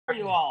are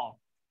you all?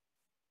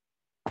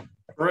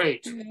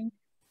 Great.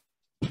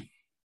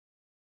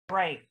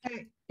 Great.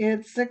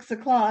 It's 6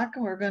 o'clock.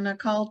 We're going to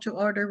call to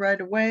order right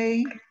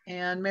away.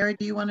 And Mary,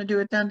 do you want to do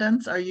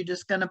attendance? Or are you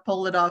just going to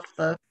pull it off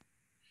the?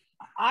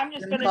 I'm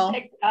just going to call?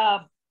 take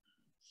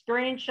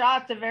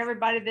screenshots of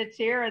everybody that's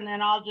here, and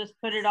then I'll just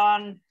put it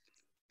on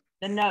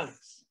the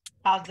notes.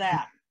 How's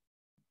that?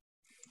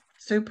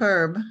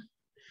 Superb.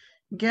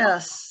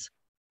 Guests.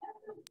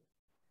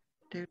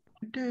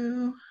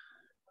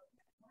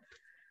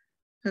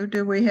 Who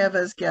do we have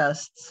as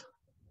guests?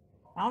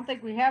 I don't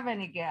think we have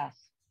any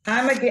guests.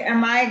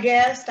 Am I a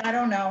guest? I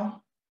don't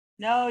know.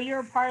 No, you're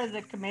a part of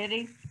the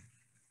committee.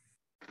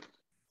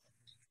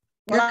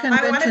 Well,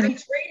 I want to be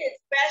treated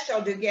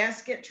special. Do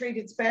guests get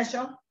treated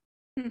special?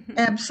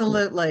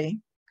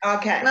 Absolutely.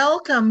 Okay.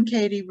 Welcome,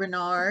 Katie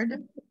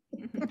Renard.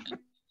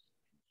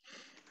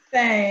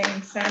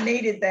 Thanks. I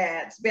needed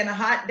that. It's been a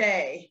hot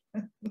day.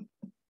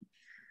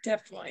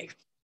 Definitely.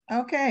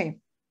 Okay.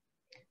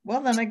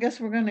 Well, then I guess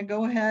we're going to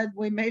go ahead.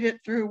 We made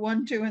it through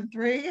 1, 2, and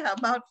 3. How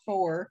about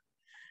 4?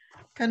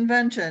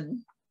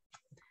 Convention.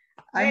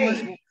 I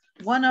was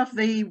one of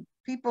the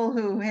people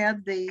who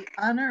had the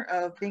honor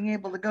of being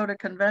able to go to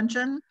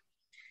convention.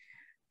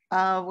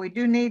 We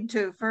do need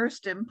to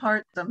first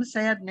impart some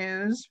sad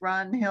news.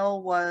 Ron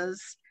Hill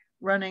was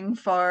running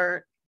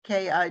for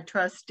KI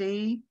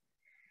trustee,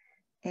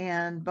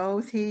 and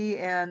both he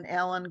and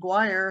Alan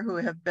Guire, who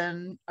have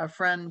been a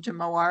friend to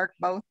Moark,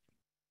 both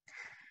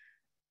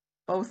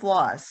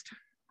lost.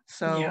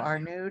 So our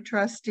new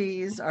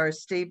trustees are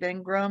Steve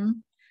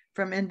Ingram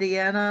from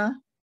Indiana,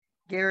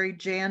 Gary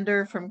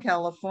Jander from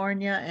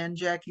California, and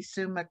Jackie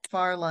Sue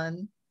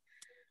McFarland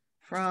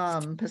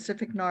from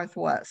Pacific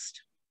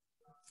Northwest.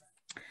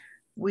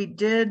 We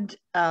did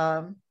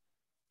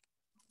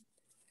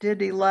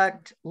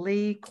elect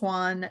Lee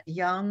Kuan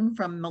Yeung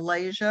from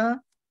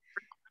Malaysia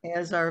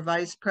as our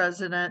vice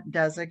president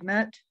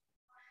designate,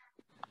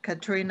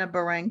 Katrina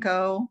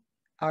Baranko,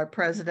 our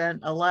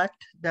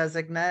president-elect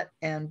designate,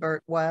 and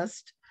Bert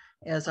West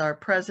as our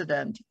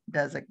president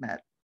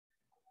designate.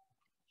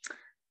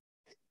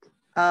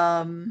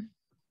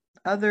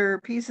 Other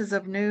pieces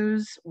of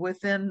news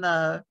within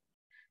the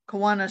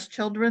Kiwanis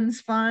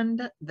Children's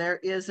Fund, there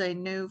is a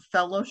new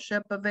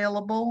fellowship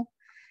available.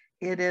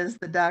 It is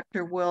the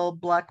Dr. Will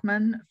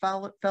Bleckman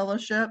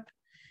Fellowship,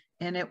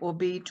 and it will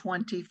be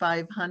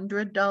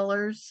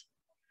 $2,500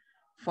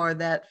 for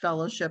that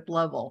fellowship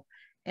level.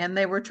 And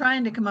they were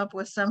trying to come up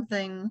with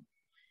something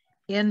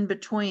in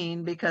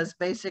between, because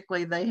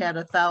basically they had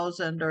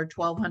 $1,000 or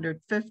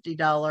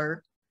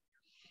 $1,250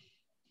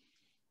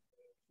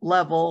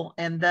 level,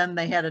 and then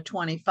they had a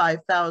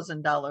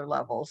 $25,000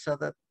 level, so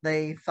that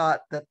they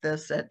thought that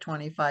this at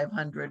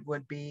 $2,500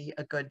 would be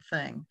a good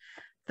thing.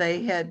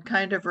 They had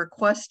kind of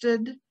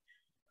requested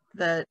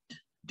that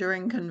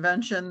during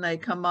convention they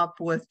come up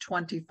with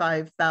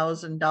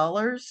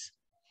 $25,000,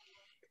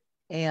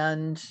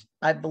 and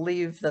I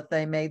believe that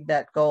they made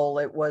that goal.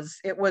 It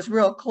was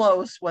real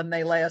close when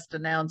they last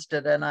announced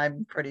it, and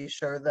I'm pretty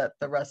sure that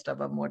the rest of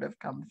them would have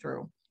come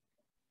through.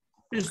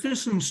 Is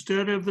this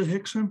instead of the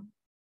Hickson?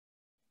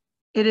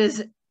 It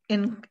is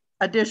in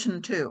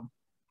addition to.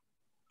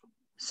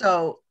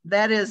 So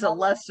that is a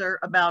lesser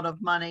amount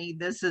of money.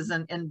 This is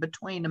an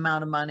in-between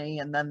amount of money,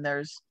 and then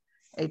there's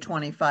a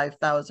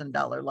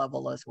 $25,000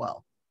 level as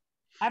well.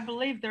 I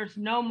believe there's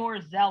no more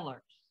Zellers.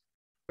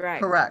 Right.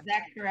 Correct. Is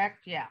that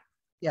correct? Yeah.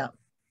 Yeah.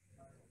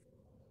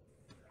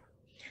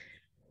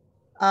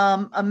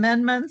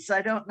 Amendments,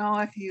 I don't know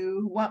if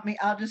you want me,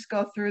 I'll just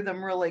go through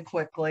them really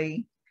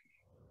quickly.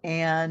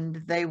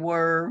 And they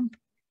were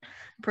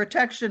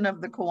protection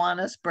of the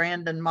Kiwanis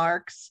brand and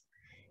marks,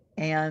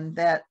 and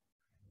that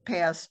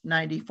passed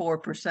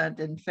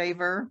 94% in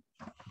favor.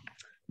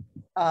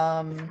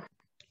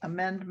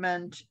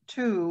 Amendment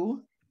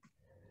 2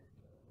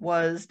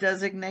 was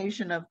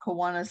designation of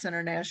Kiwanis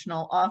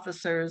International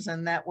officers,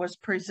 and that was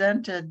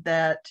presented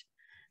that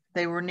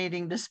they were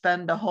needing to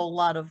spend a whole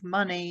lot of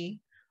money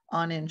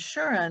on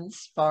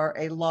insurance for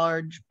a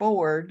large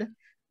board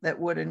that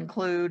would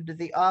include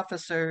the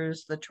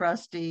officers, the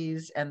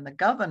trustees, and the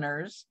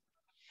governors.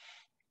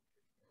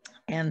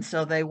 And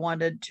so they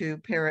wanted to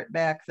pare it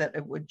back that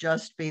it would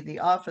just be the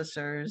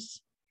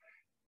officers.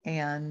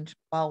 And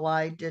while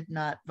I did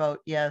not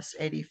vote yes,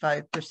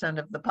 85%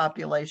 of the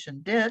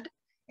population did.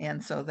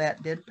 And so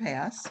that did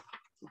pass.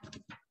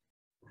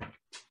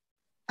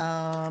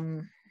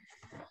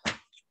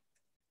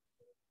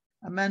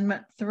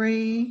 Amendment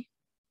 3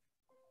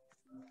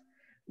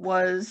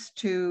 was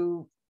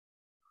to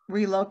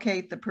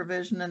relocate the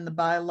provision in the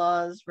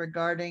bylaws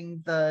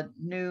regarding the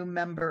new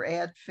member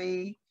ad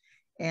fee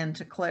and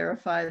to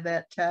clarify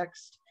that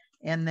text,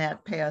 and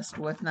that passed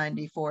with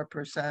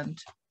 94%.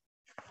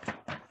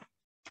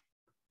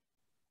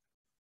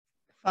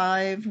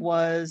 5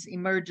 was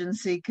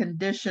emergency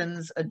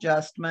conditions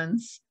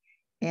adjustments,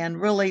 and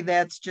really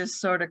that's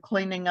just sort of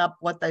cleaning up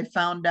what they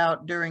found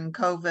out during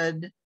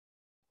COVID,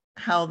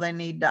 how they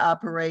need to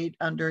operate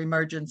under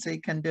emergency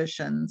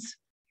conditions.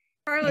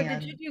 Carla,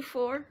 did you do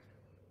 4?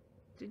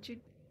 Did you?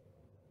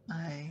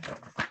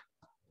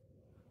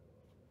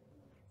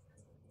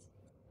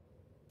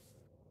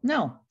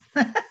 No.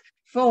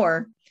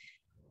 4,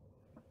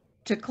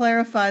 to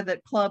clarify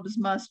that clubs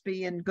must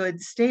be in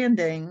good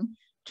standing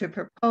to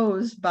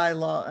propose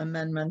bylaw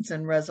amendments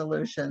and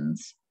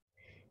resolutions.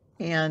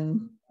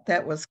 And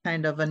that was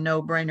kind of a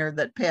no-brainer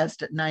that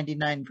passed at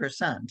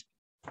 99%.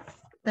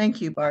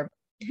 Thank you, Barb.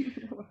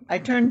 I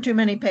turned too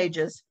many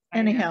pages.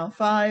 Anyhow,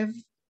 5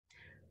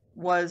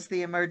 was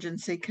the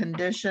emergency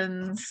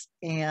conditions,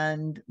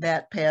 and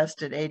that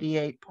passed at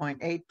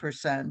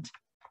 88.8%.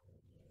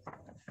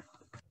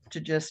 To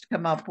just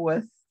come up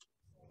with,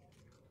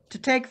 to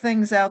take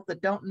things out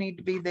that don't need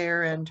to be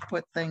there and to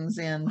put things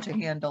in to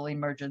handle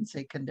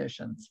emergency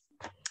conditions.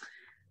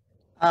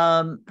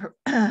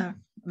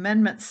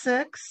 Amendment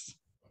 6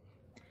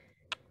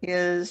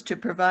 is to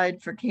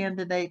provide for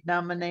candidate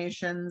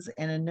nominations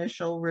and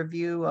initial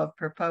review of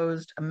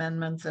proposed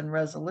amendments and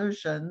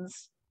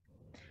resolutions,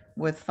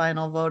 with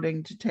final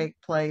voting to take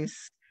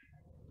place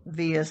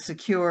via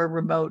secure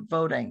remote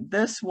voting.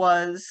 This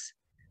was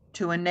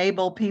to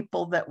enable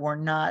people that were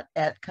not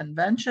at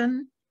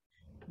convention,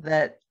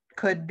 that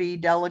could be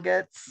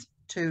delegates,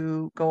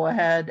 to go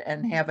ahead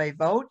and have a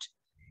vote.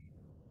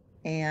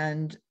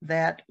 And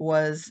that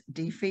was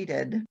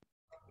defeated.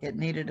 It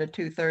needed a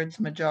 2/3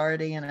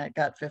 majority and it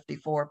got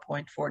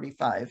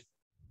 54.45.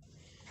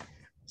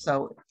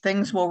 So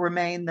things will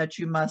remain that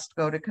you must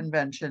go to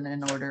convention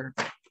in order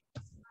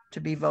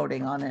to be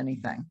voting on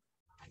anything.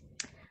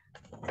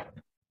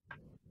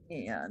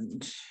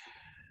 And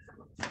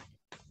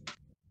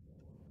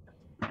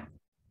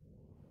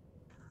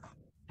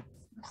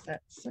what's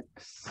that,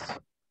 6?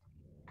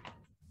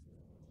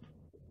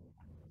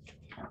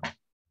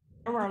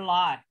 There were a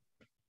lot.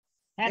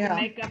 Had Yeah. to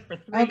make up for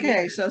 3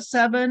 Okay, years. so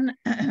 7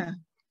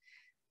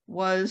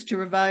 was to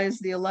revise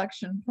the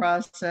election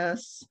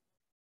process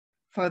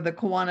for the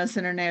Kiwanis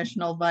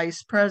International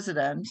Vice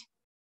President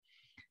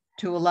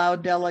to allow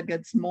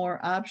delegates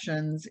more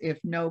options if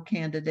no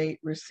candidate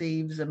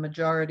receives a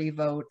majority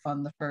vote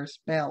on the first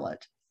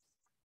ballot.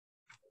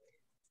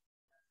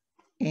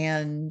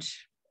 And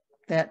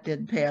that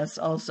did pass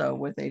also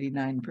with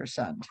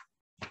 89%.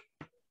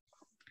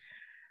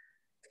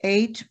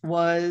 8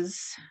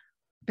 was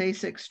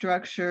basic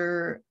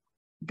structure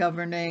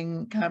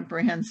governing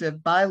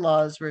comprehensive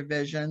bylaws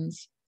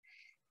revisions.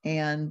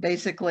 And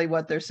basically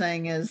what they're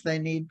saying is they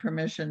need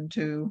permission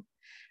to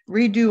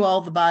redo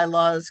all the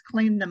bylaws,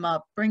 clean them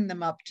up, bring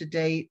them up to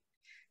date,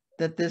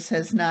 that this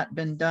has not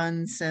been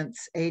done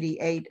since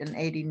 88 and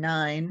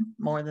 89,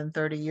 more than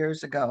 30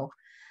 years ago.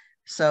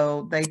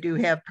 So they do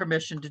have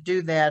permission to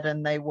do that,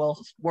 and they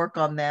will work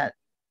on that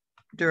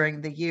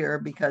during the year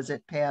because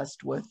it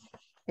passed with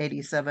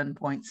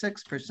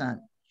 87.6%.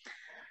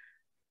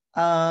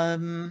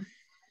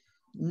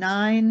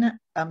 9,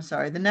 I'm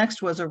sorry, the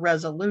next was a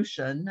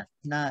resolution,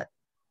 not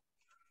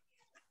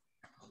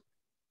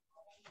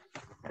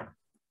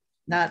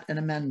an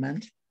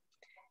amendment.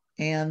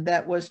 And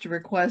that was to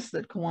request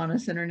that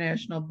Kiwanis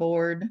International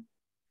Board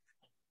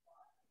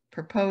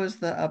propose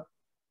the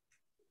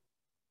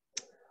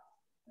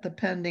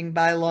pending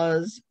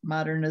bylaws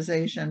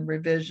modernization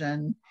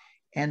revision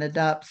and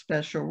adopt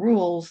special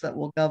rules that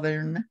will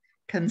govern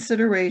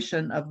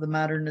consideration of the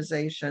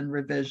modernization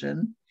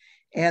revision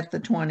at the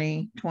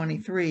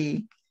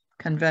 2023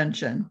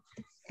 convention.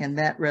 And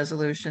that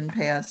resolution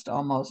passed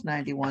almost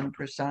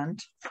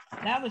 91%.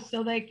 That was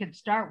so they could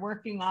start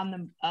working on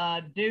the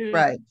dues,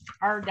 Right.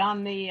 or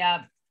on the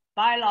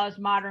bylaws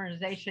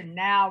modernization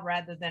now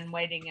rather than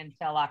waiting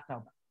until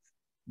October.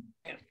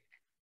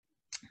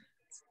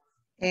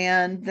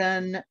 And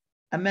then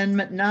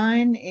Amendment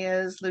 9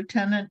 is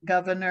Lieutenant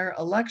Governor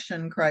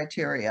election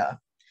criteria.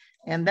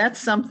 And that's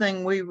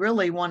something we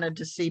really wanted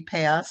to see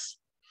pass,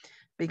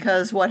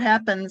 because what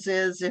happens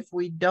is if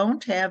we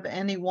don't have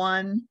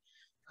anyone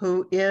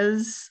who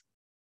is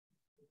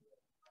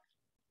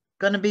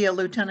going to be a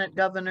lieutenant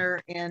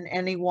governor in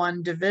any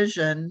one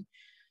division,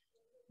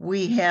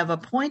 we have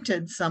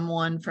appointed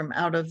someone from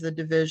out of the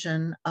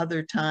division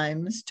other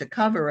times to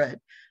cover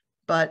it.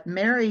 But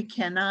Mary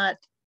cannot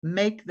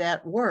make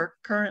that work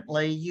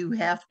currently. You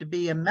have to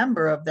be a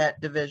member of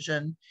that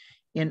division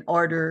in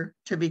order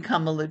to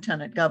become a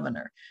lieutenant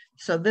governor.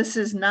 So this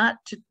is not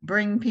to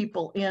bring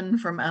people in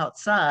from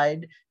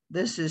outside.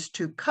 This is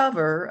to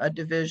cover a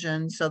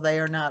division so they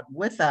are not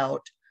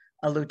without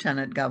a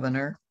lieutenant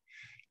governor.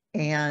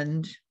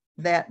 And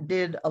that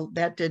did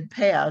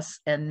pass,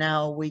 and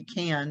now we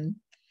can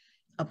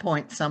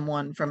appoint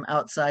someone from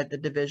outside the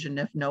division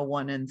if no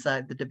one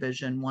inside the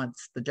division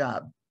wants the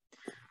job.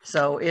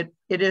 So it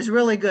is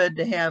really good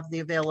to have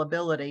the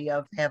availability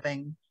of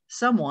having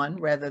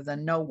someone rather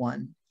than no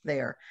one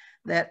there.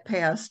 That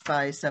passed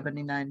by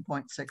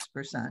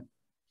 79.6%.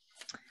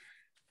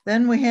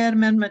 Then we had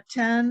Amendment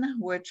 10,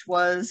 which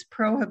was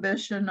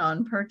prohibition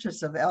on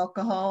purchase of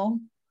alcohol.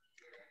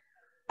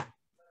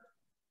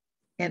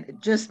 And it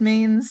just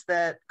means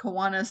that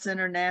Kiwanis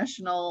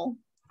International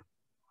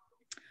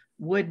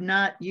would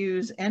not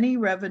use any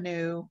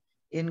revenue,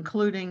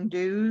 including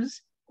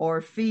dues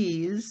or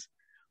fees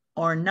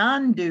or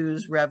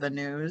non-dues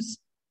revenues,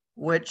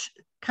 which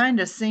kind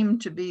of seem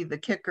to be the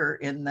kicker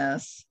in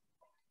this,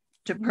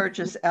 to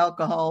purchase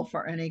alcohol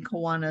for any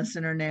Kiwanis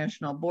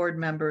International board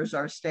members,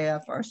 our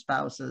staff, our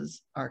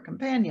spouses, our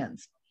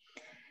companions.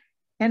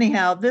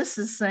 Anyhow, this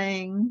is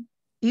saying,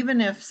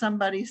 even if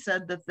somebody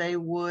said that they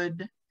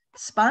would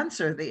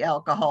sponsor the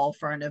alcohol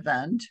for an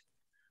event,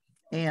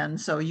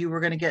 and so you were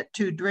going to get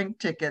 2 drink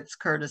tickets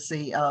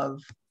courtesy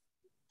of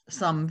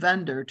some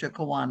vendor to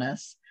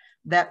Kiwanis,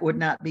 that would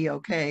not be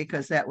okay,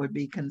 because that would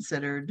be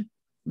considered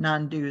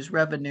non-dues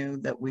revenue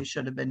that we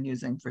should have been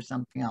using for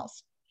something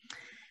else.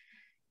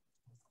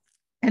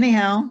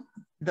 Anyhow,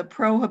 the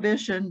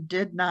prohibition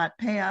did not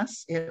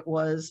pass. It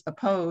was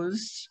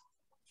opposed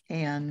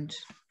and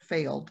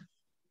failed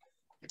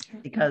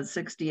because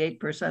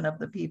 68% of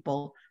the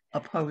people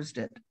opposed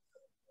it.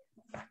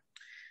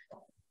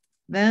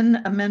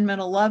 Then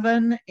Amendment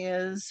 11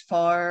 is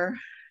for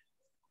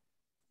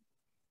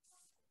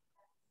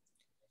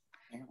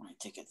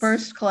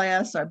first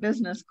class or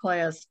business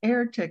class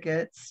air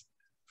tickets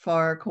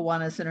for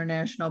Kiwanis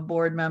International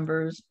board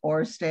members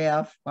or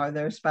staff or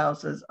their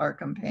spouses or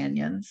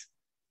companions.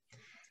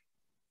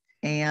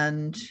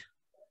 And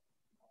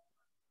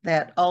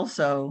that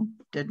also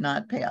did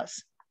not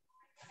pass.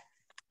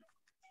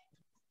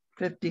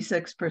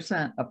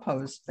 56%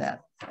 opposed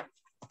that.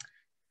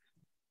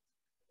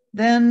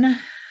 Then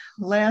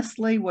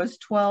lastly was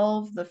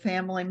 12, the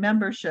family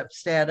membership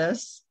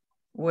status,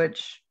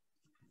 which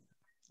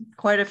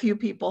quite a few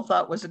people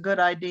thought was a good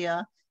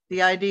idea.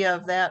 The idea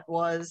of that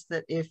was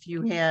that if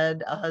you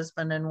had a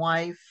husband and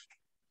wife,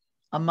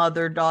 a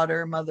mother,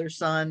 daughter, mother,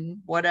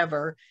 son,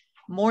 whatever,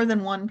 more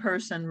than one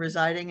person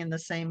residing in the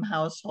same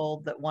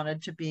household that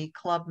wanted to be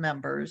club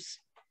members,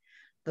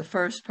 the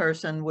first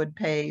person would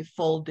pay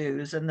full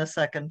dues and the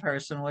second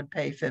person would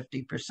pay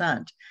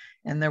 50%.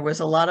 And there was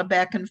a lot of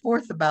back and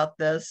forth about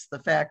this, the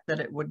fact that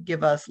it would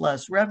give us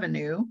less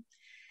revenue.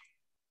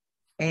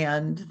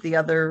 And the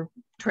other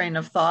train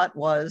of thought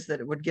was that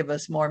it would give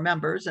us more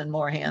members and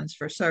more hands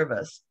for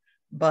service.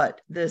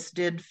 But this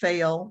did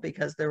fail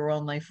because there were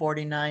only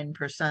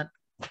 49%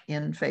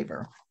 in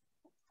favor.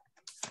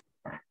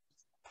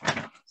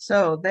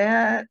 So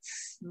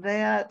that's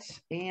that.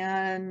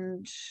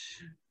 And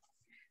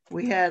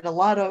we had a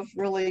lot of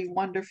really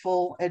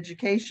wonderful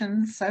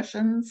education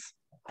sessions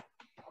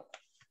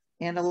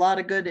and a lot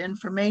of good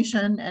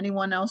information.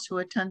 Anyone else who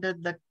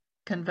attended the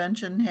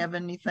convention have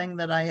anything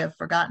that I have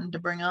forgotten to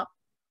bring up?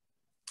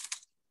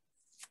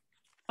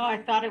 Oh,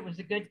 I thought it was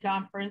a good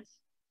conference.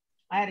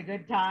 I had a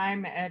good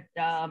time at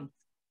a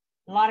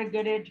lot of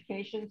good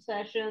education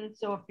sessions.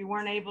 So if you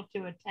weren't able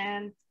to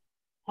attend,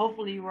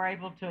 hopefully you were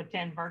able to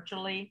attend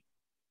virtually.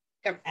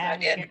 Yep,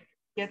 and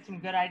get some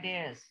good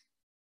ideas.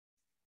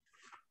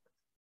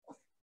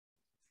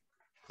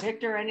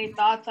 Victor, any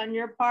thoughts on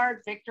your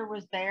part? Victor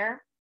was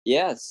there.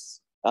 Yes,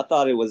 I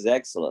thought it was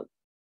excellent.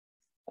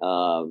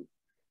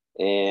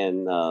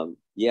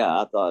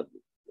 Yeah, I thought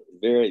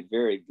very,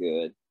 very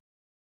good.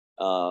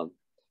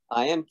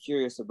 I am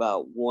curious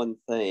about one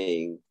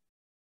thing.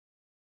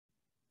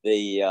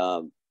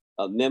 The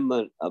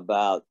amendment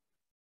about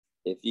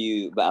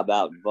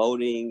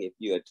voting if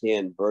you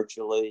attend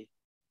virtually.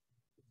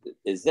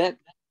 Does that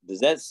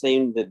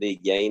seem to be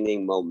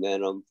gaining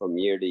momentum from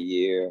year to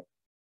year?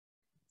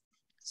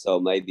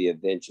 So maybe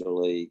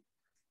eventually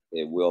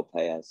it will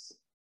pass.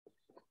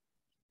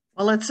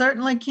 Well, it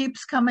certainly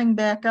keeps coming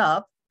back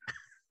up.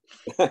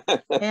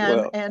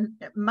 And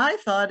my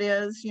thought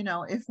is, you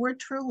know, if we're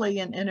truly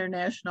an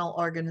international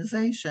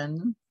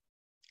organization,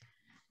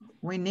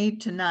 we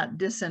need to not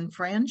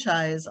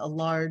disenfranchise a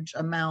large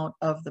amount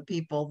of the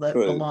people that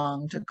True.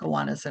 belong to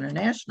Kiwanis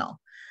International.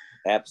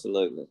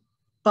 Absolutely.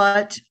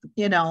 But,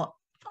 you know,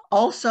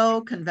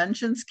 also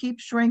conventions keep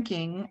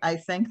shrinking. I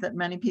think that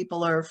many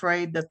people are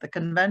afraid that the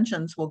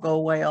conventions will go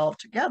away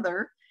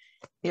altogether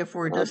if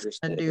we're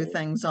just going to do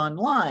things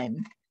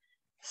online.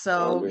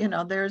 So, you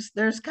know,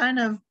 there's kind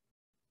of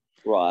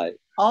right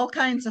all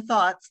kinds of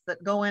thoughts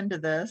that go into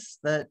this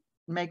that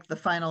make the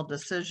final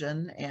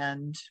decision.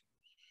 And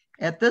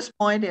at this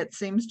point, it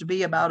seems to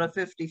be about a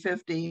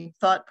 50-50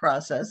 thought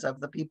process of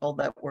the people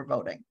that were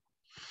voting.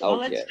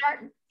 Well,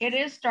 it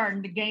is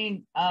starting to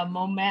gain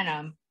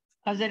momentum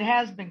because it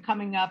has been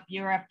coming up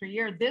year after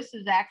year. This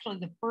is actually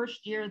the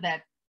first year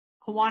that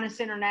Kiwanis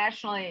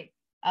Internationally,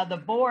 the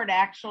board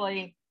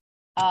actually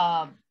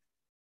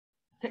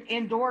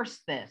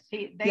endorsed this.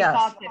 They Yes.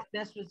 thought that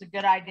this was a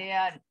good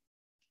idea. And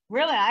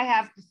really, I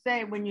have to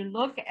say, when you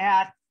look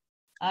at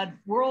a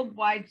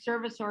worldwide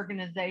service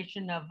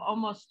organization of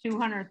almost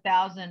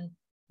 200,000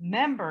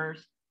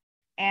 members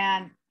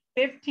and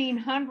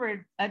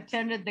 1,500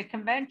 attended the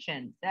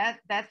convention,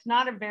 that's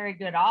not a very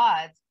good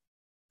odds.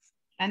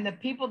 And the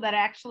people that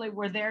actually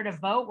were there to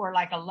vote were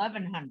like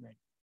 1,100.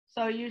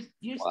 So you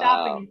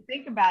stop and you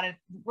think about it,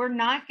 we're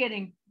not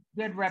getting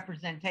good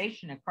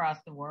representation across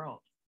the world.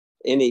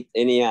 Any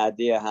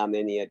idea how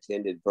many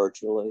attended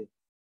virtually?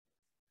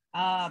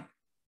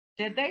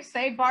 Did they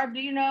say, Barb,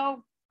 do you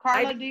know?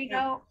 Carla, do you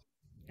know?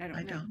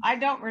 I don't. I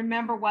don't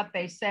remember what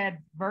they said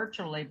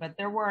virtually, but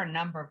there were a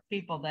number of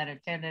people that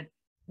attended.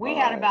 We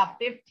had about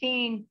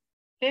 15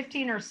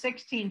 or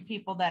 16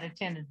 people that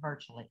attended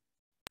virtually.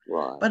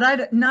 Right. But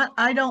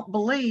I don't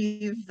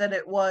believe that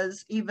it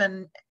was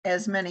even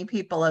as many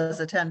people as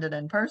attended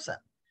in person.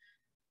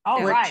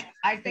 Oh, Which, right.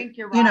 I think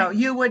you're right. You know,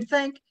 you would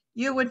think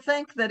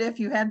that if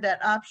you had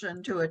that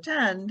option to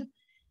attend,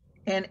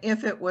 and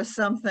if it was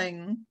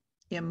something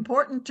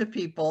important to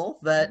people,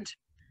 that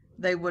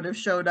they would have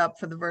showed up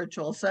for the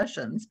virtual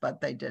sessions, but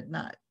they did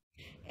not.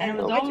 And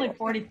it was only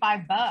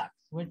 $45,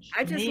 which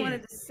I just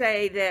wanted to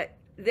say that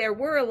there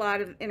were a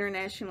lot of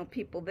international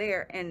people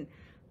there, and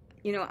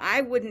you know,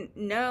 I wouldn't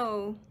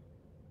know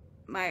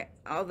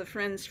all the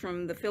friends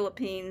from the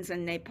Philippines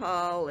and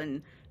Nepal,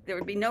 and there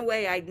would be no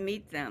way I'd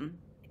meet them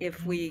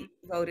if we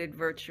voted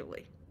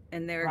virtually.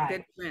 And they're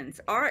good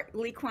friends, or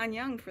Lee Kuan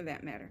Yew for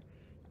that matter.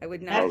 I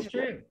would not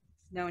have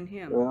known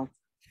him. Well,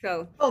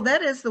 So, oh,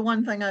 that is the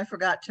one thing I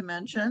forgot to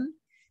mention,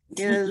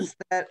 is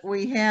that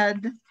we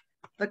had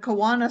the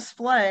Kiwanis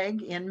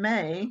flag in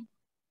May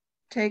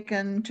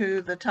taken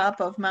to the top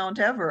of Mount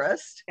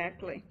Everest.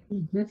 exactly.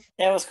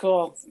 That was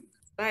cool.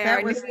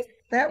 That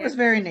was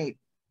very neat.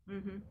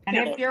 Mm-hmm. And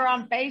if you're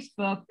on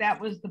Facebook, that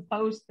was the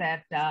post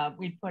that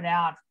we put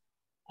out,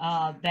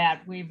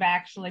 that we've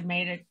actually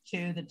made it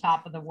to the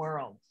top of the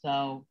world.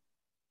 So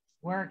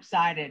we're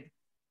excited.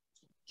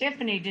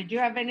 Tiffany, did you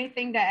have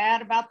anything to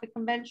add about the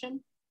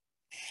convention?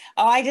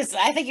 Oh, I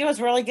think it was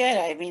really good.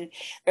 I mean,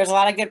 there's a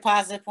lot of good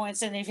positive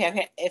points, and if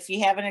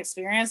you haven't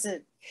experienced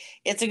it,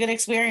 it's a good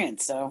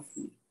experience. So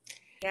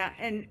Yeah,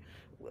 and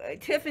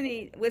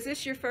Tiffany, was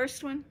this your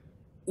first one?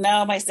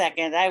 no, my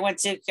second. I went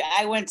to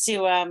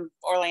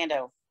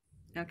Orlando.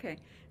 Okay,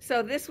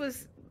 so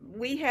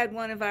we had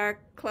one of our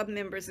club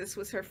members. This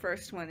was her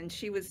first one, and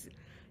she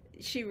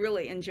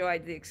really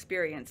enjoyed the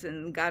experience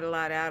and got a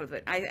lot out of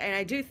it.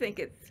 I do think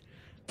it's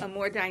a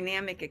more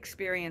dynamic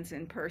experience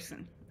in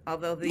person,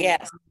 although the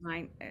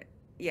online,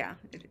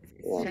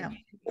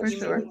 for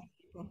sure.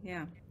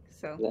 Yeah,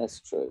 so that's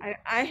true.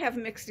 I have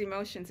mixed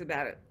emotions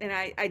about it, and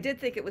I did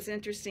think it was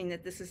interesting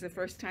that this is the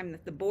first time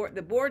that the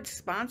board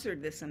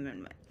sponsored this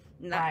amendment.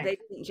 They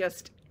didn't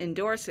just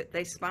endorse it;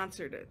 they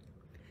sponsored it.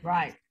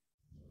 Right.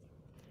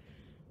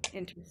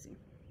 Interesting.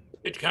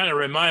 It kind of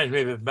reminds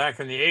me of back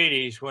in the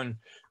 80s when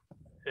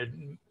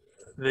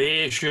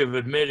the issue of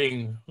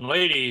admitting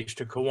ladies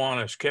to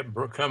Kiwanis kept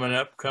coming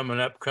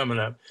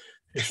up.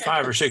 It's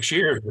 5 or 6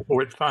 years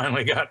before it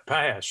finally got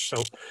passed.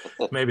 So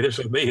maybe this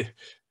will be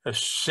a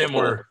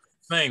similar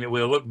thing that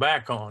we'll look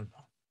back on.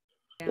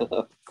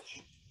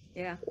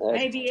 Yeah.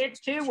 Maybe it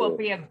too will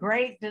be a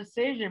great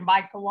decision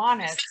by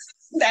Kiwanis.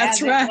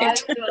 That's right.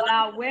 To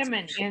allow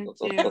women into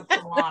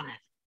Kiwanis.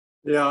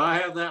 Yeah, I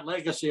have that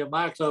legacy of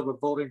my club of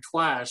voting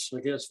twice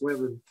against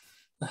women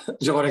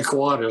joining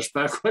Kiwanis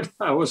back when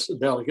I was a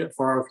delegate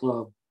for our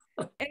club.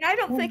 And I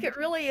don't think it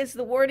really is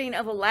the wording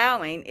of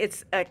allowing,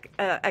 it's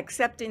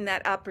accepting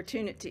that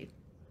opportunity.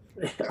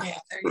 Yeah,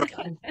 there you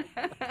go.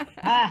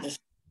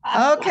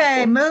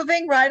 Okay,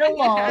 moving right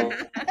along.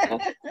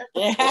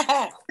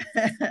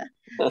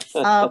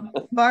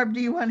 Barb,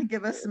 do you want to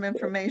give us some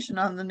information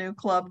on the new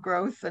club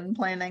growth and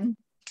planning?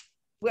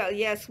 Well,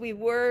 yes, we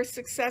were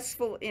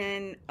successful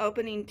in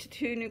opening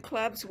 2 new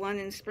clubs, one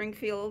in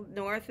Springfield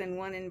North and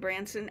one in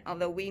Branson,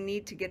 although we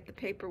need to get the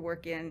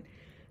paperwork in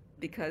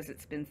because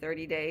it's been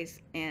 30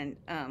 days. And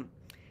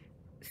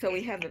so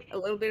we have a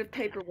little bit of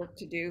paperwork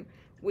to do.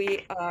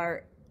 We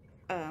are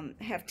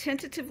have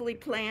tentatively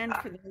planned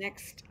for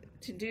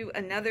to do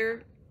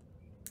another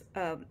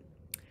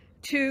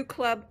 2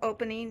 club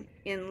opening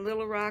in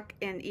Little Rock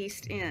and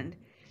East End.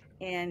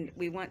 And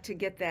we want to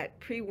get that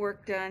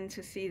pre-work done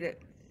to see that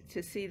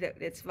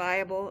it's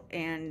viable,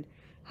 and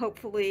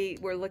hopefully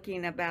we're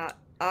looking about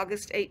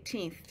August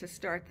 18th to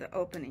start the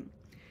opening.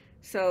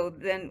 So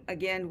then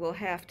again, we'll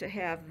have to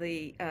have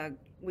the,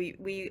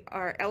 we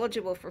are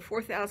eligible for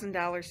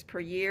 $4,000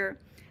 per year.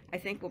 I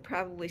think we'll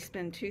probably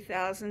spend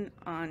 $2,000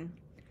 on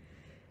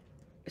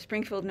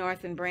Springfield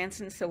North and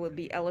Branson, so we'll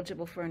be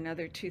eligible for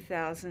another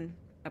 $2,000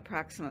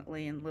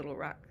 approximately in Little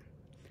Rock.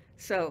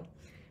 So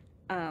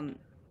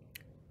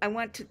I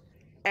want to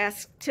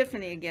ask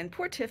Tiffany again.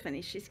 Poor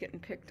Tiffany, she's getting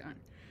picked on.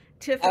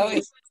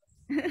 Tiffany,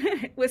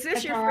 was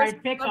this your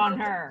first? Pick on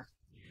her.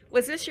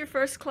 Was this your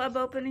first club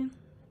opening?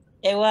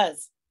 It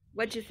was.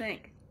 What'd you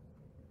think?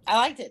 I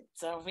liked it.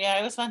 So yeah,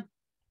 it was fun.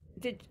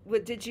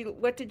 What did you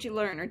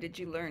learn, or did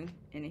you learn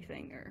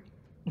anything? Or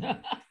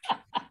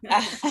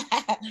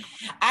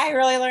I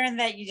really learned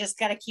that you just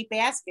got to keep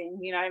asking.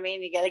 You know what I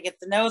mean? You got to get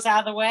the no's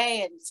out of the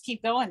way and just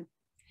keep going.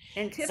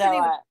 And Tiffany.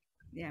 So,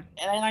 yeah.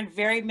 And I learned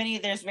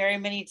there's very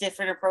many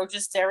different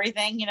approaches to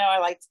everything. You know, I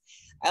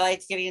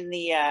liked getting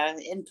the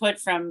input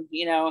from,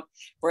 you know,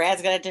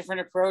 Brad's got a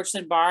different approach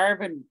than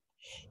Barb, and,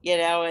 you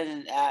know,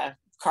 and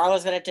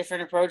Carla's got a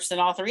different approach than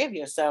all 3 of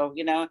you. So,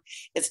 you know,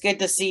 it's good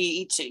to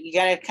see you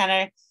got to kind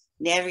of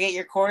navigate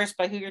your course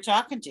by who you're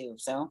talking to.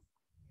 So.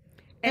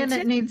 And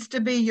it needs to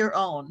be your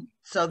own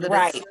so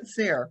that it's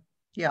sincere.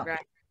 Yeah.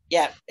 Right.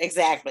 Yeah,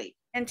 exactly.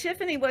 And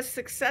Tiffany was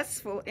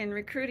successful in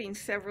recruiting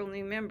several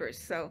new members,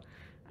 so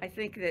I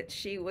think that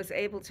she was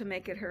able to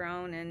make it her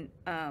own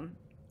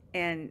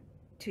and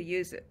to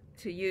use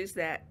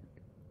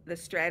the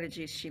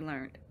strategies she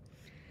learned.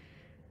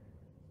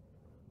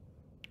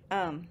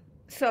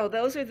 So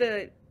those are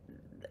the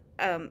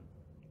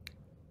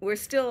we're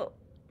still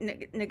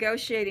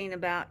negotiating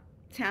about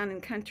town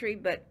and country,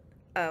 but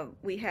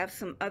we have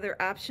some other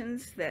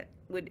options that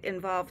would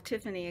involve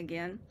Tiffany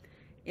again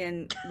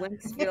in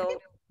Wentzville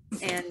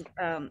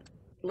and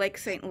Lake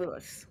St.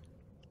 Louis.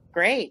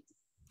 Great.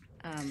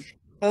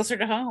 Closer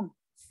to home.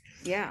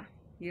 Yeah,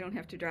 you don't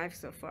have to drive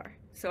so far.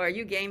 So are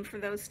you game for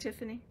those,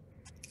 Tiffany?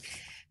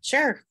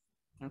 Sure.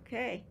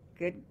 Okay,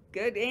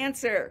 good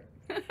answer.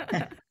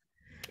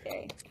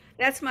 Okay,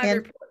 that's my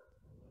report.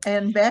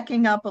 And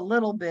backing up a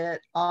little bit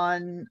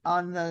on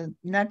the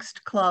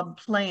next club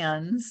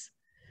plans,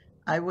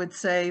 I would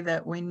say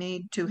that we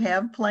need to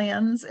have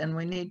plans and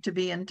we need to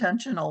be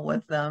intentional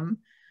with them.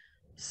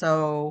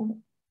 So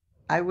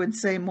I would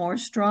say more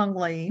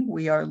strongly,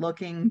 we are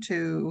looking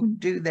to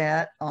do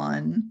that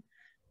on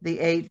the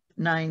 8th,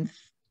 9th,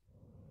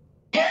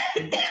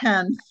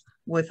 10th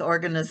with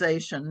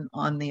organization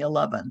on the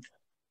 11th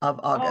of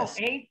August.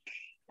 Oh, 8th?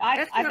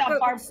 I thought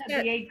Barb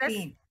said the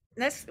 18th.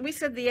 We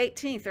said the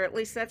 18th, or at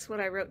least that's what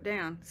I wrote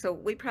down. So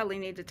we probably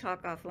need to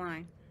talk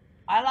offline.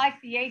 I like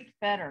the 8th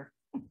better.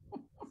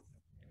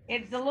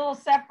 It's a little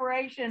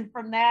separation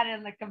from that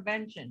and the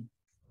convention.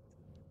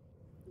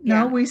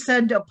 No, we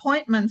said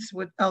appointments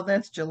would, oh,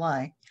 that's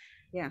July.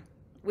 Yeah,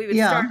 we would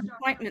start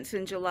appointments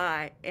in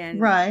July. And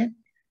right,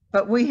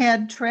 but we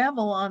had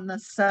travel on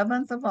the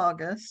 7th of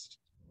August,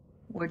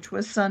 which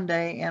was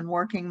Sunday, and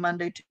working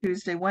Monday,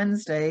 Tuesday,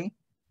 Wednesday,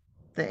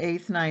 the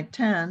 8th, 9th,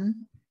 10th,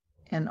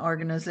 and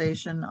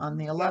organization on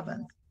the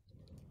 11th.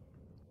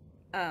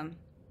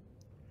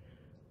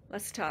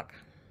 Let's talk.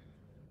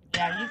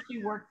 Yeah, you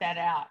two work that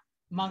out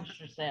amongst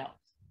yourselves.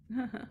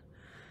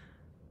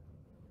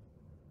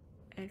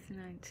 8th,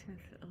 9th,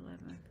 10th,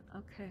 11th.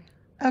 Okay.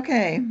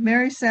 Okay,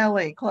 Mary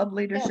Sally, Club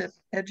Leadership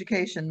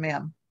Education,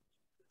 ma'am.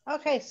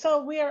 Okay,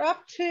 so we are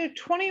up to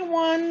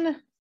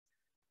 21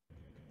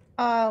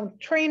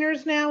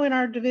 trainers now in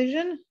our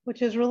division,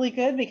 which is really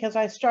good because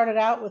I started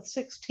out with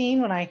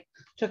 16 when I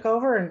took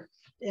over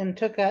and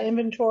took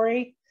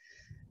inventory.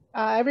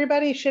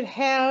 Everybody should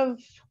have,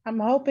 I'm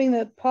hoping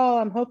that, Paul,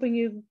 I'm hoping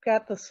you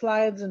got the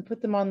slides and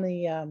put them on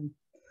the,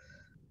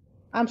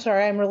 I'm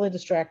sorry, I'm really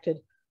distracted.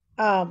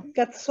 Got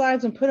the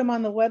slides and put them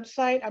on the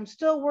website. I'm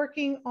still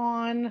working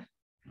on,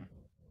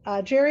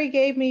 Jerry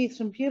gave me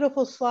some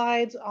beautiful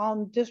slides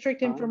on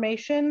district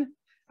information.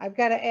 I've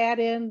got to add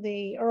in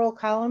the Earl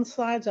Collins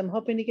slides. I'm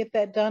hoping to get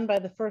that done by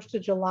the 1st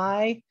of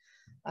July.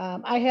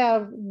 I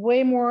have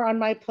way more on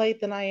my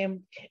plate than I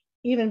am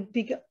even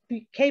be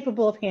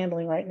capable of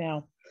handling right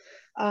now.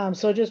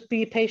 So just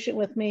be patient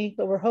with me,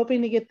 but we're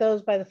hoping to get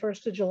those by the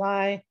 1st of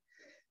July,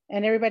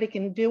 and everybody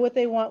can do what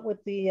they want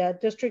with the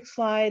district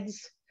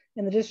slides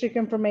and the district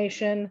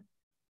information.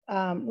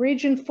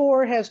 Region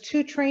 4 has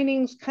 2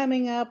 trainings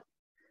coming up,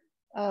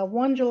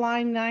 one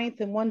July 9th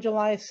and one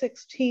July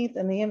 16th,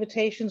 and the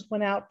invitations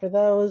went out for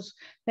those.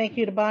 Thank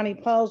you to Bonnie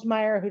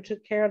Paulsmeyer, who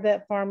took care of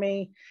that for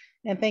me.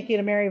 And thank you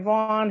to Mary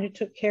Vaughn, who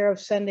took care of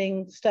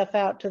sending stuff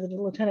out to the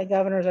lieutenant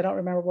governors. I don't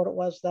remember what it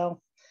was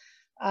though.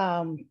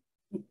 And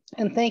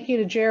thank you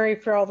to Jerry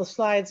for all the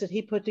slides that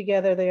he put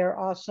together. They are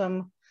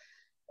awesome.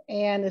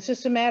 And it's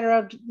just a matter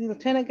of the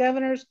lieutenant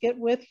governors, get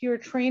with your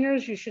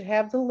trainers. You should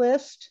have the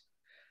list.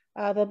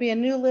 There'll be a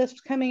new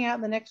list coming out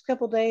in the next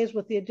couple of days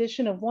with the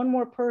addition of one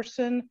more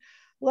person.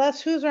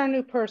 Les, who's our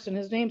new person?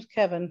 His name's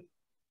Kevin.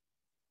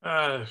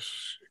 Kevin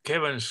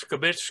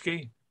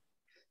Skabitsky.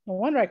 No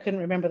wonder I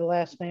couldn't remember the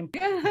last name.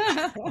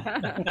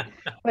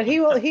 But he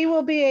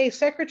will be a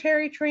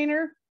secretary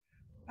trainer,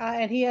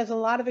 and he has a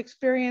lot of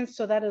experience,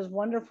 so that is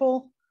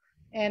wonderful.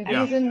 And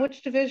he's in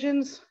which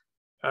divisions?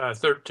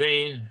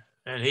 13,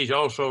 and he's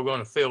also going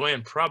to fill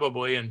in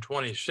probably in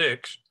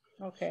 26.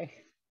 Okay.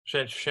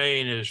 Since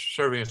Shane is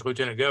serving as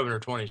Lieutenant Governor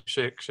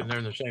 26, and they're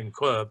in the same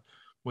club,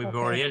 we've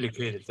already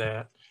indicated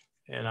that.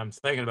 And I'm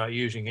thinking about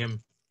using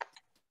him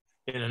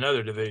in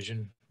another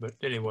division, but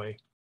anyway.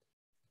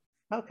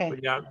 Okay.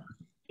 But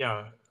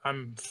yeah,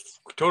 I'm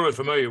totally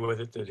familiar with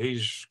it, that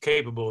he's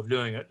capable of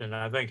doing it. And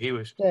I think he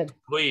was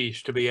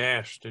pleased to be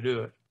asked to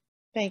do it.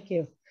 Thank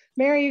you.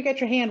 Mary, you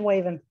got your hand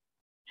waving.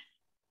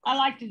 I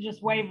like to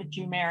just wave at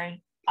you,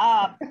 Mary.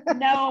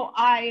 No,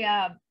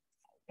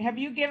 have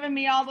you given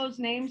me all those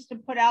names to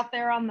put out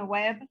there on the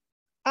web?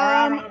 Or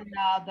out on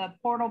the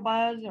Portal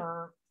Buzz,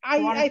 or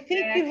I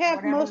think you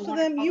have most of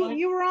them.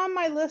 You were on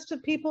my list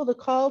of people to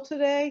call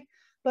today,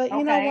 but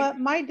you know what?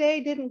 My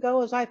day didn't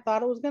go as I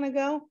thought it was going to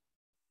go.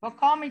 Well,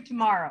 call me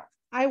tomorrow.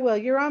 I will.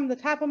 You're on the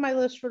top of my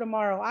list for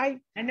tomorrow. I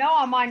know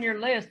I'm on your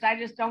list. I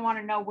just don't want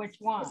to know which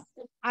one.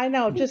 I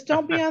know. Just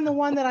don't be on the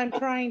one that I'm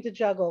trying to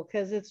juggle,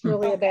 because it's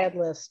really a bad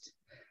list.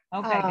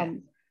 Okay.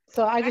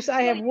 So I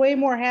have way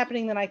more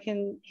happening than I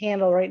can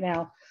handle right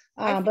now.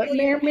 But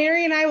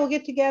Mary and I will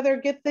get together,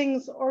 get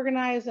things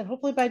organized, and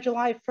hopefully by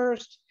July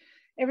 1st,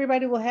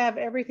 everybody will have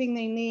everything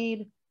they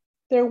need.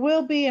 There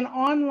will be an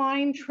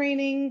online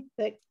training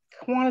that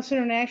Kiwanis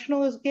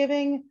International is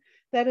giving.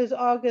 That is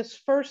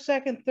August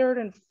 1st, 2nd,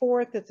 3rd, and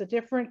 4th. It's a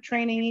different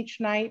training each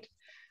night.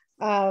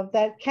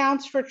 That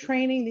counts for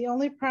training. The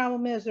only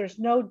problem is there's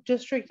no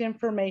district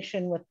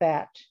information with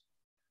that.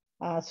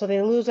 So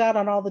they lose out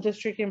on all the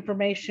district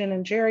information,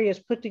 and Jerry has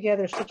put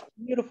together such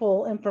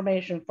beautiful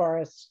information for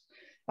us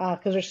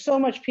because there's so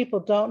much people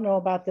don't know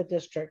about the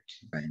district.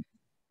 Right.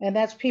 And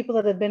that's people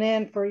that have been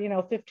in for,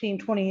 15,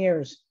 20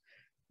 years,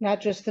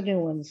 not just the new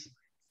ones.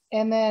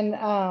 And then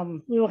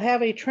we will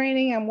have a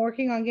training. I'm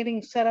working on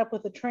getting set up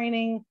with a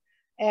training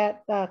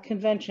at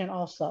convention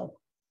also.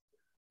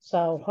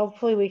 So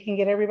hopefully we can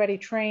get everybody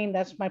trained.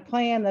 That's my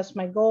plan. That's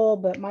my goal,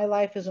 but my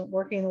life isn't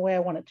working the way I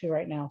want it to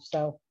right now.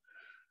 So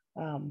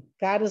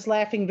God is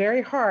laughing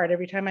very hard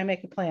every time I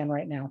make a plan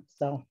right now.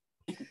 So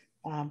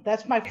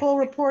that's my full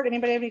report.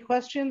 Anybody have any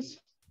questions?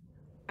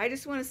 I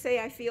just want to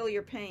say I feel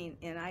your pain,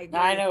 and I agree.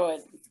 I know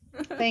it.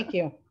 Thank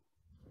you.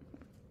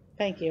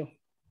 Thank you.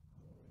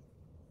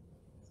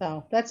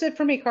 So that's it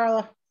for me,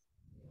 Carla.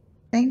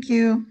 Thank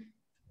you.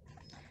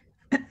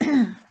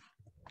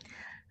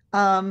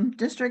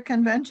 District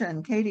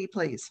convention, Katie,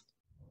 please.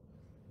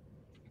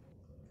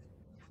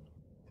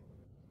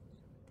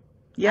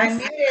 Yes. I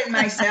muted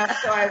myself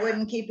so I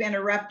wouldn't keep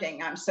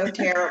interrupting. I'm so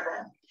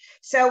terrible.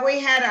 So we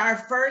had our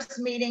first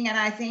meeting, and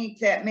I think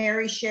that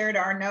Mary shared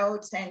our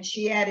notes and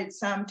she added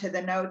some to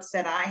the notes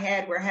that I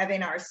had. We're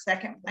having our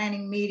second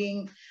planning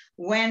meeting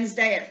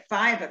Wednesday at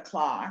 5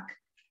 o'clock.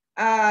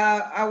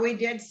 We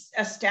did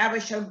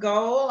establish a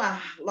goal,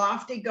 a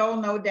lofty goal,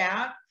 no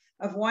doubt,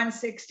 of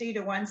 160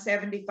 to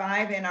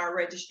 175 in our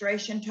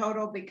registration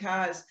total,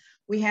 because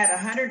we had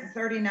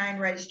 139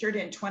 registered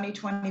in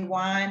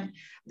 2021.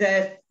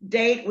 The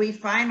date we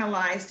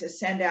finalized to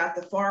send out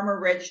the formal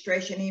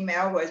registration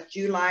email was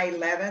July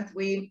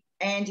 11th.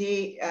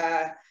 Angie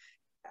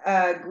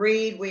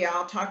agreed, we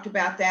all talked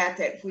about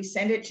that if we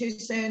send it too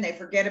soon, they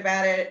forget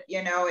about it.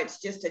 It's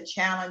just a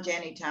challenge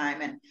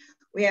anytime. And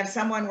we have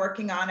someone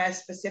working on a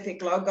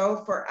specific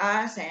logo for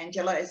us.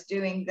 Angela is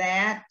doing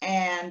that.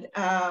 And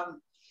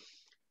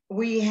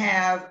we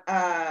have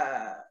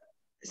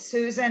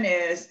Susan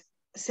is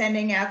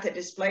sending out the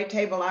display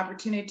table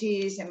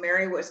opportunities, and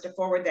Mary was to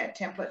forward that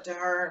template to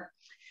her.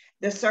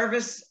 The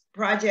service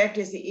project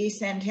is the East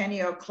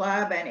Centennial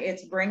Club, and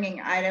it's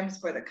bringing items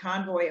for the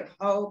Convoy of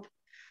Hope.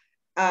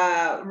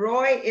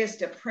 Roy is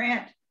to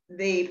print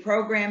the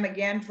program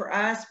again for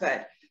us,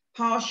 but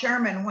Paul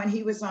Sherman, when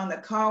he was on the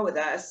call with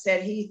us,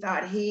 said he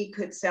thought he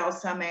could sell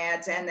some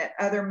ads and that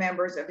other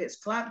members of his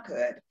club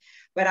could,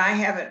 but I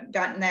haven't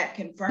gotten that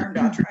confirmed.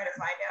 I'll try to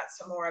find out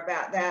some more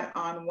about that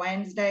on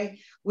Wednesday.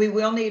 We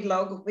will need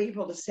local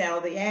people to sell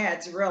the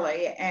ads,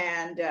 really,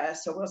 and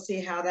so we'll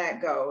see how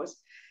that goes.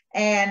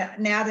 And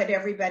now that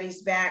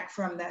everybody's back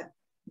from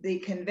the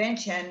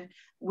convention,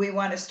 we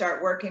want to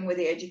start working with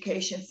the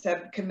education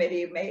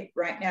subcommittee.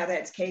 Right now,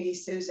 that's Katie,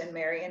 Susan,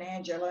 Mary, and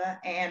Angela,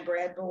 and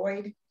Brad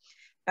Boyd.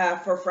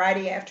 For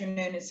Friday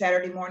afternoon and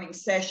Saturday morning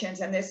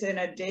sessions. And this is in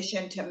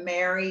addition to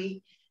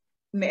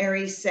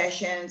Mary's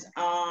sessions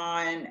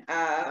on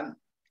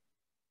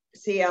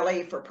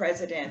CLE for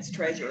presidents,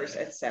 treasurers,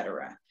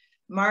 etc.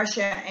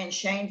 Marcia and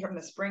Shane from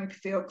the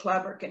Springfield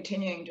Club are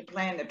continuing to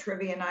plan the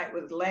trivia night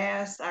with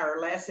Les.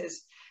 Les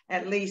is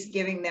at least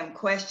giving them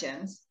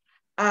questions.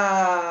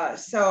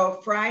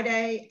 So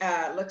Friday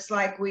looks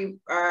like we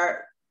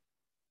are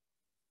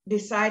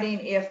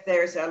deciding if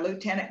there's a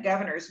lieutenant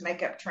governor's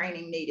makeup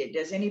training needed.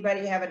 Does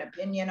anybody have an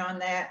opinion on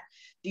that?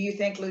 Do you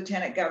think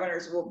lieutenant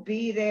governors will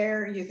be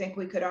there? You think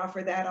we could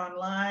offer that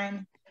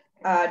online?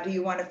 Do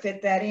you want to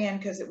fit that in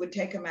because it would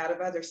take them out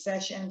of other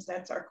sessions?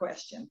 That's our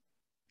question.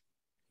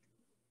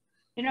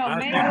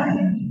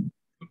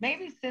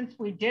 Maybe since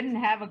we didn't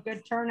have a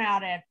good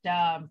turnout at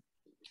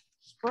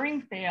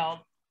Springfield,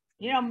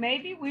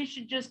 maybe we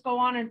should just go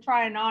on and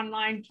try an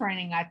online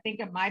training. I think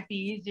it might be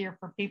easier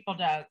for people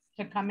to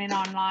come in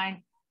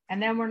online,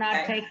 and then we're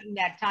not taking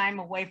that time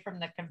away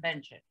from the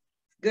convention.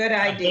 Good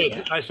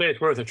idea. I say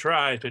it's worth a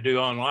try to do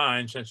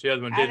online since the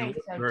other one didn't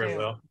work very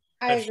well.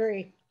 I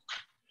agree.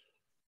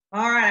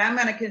 All right, I'm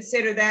going to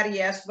consider that a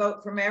yes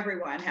vote from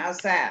everyone. How's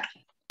that?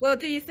 Well,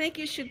 do you think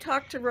you should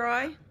talk to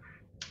Roy?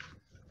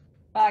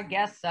 I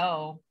guess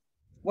so.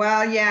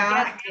 Well, yeah.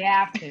 I guess we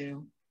have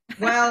to.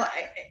 Well,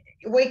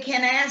 we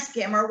can ask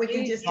him, or we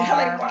can just tell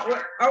him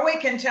we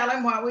can tell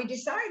him what we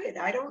decided.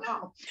 I don't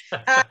know.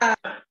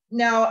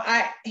 No,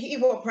 he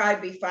will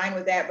probably be fine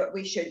with that, but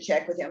we should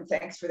check with him.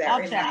 Thanks for that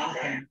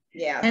reminder.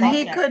 Yeah. And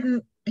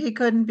he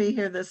couldn't be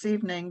here this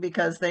evening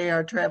because they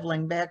are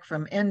traveling back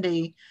from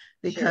Indy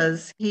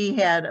because he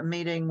had a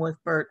meeting with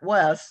Bert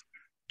West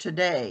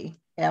today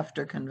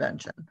after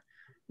convention.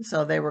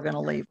 So they were going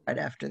to leave right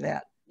after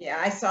that. Yeah,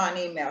 I saw an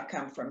email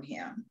come from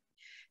him.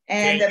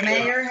 And the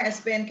mayor has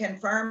been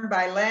confirmed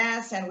by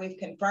Les, and we've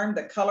confirmed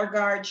the color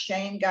guard.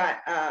 Shane got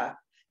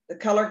the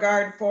color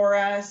guard for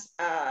us.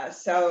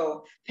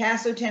 So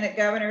past lieutenant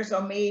governors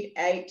will meet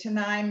 8 to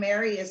 9.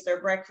 Mary, is there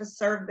breakfast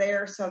served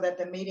there so that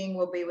the meeting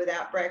will be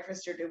without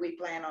breakfast, or do we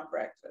plan on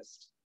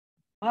breakfast?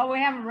 Well, we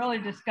haven't really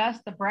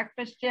discussed the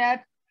breakfast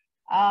yet.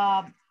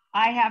 I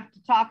have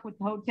to talk with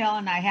the hotel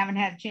and I haven't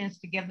had a chance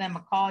to give them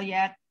a call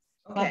yet.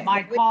 Okay, But my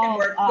we can call,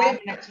 work with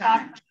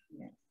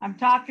I'm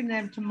talking to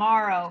them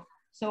tomorrow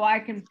so I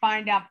can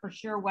find out for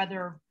sure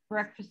whether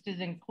breakfast is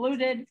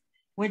included,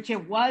 which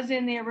it was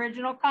in the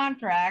original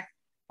contract,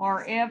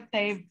 or if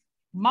they've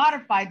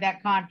modified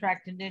that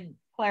contract and didn't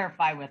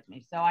clarify with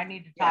me. So I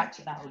need to talk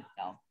to the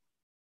hotel.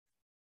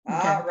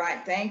 Okay. All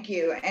right, thank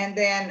you. And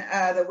then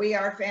the We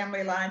Are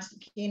Family Lunch, the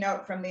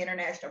keynote from the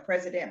International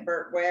President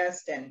Burt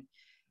West, and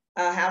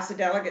House of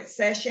Delegates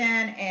session,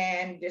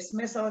 and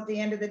dismissal at the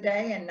end of the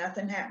day, and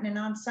nothing happening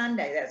on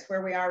Sunday. That's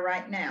where we are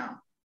right now.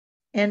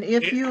 And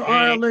if you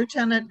are a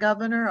lieutenant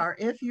governor, or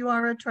if you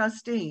are a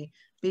trustee,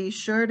 be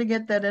sure to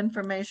get that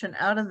information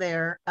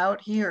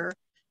out here,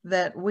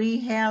 that we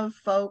have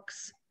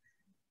folks,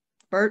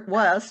 Burt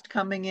West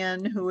coming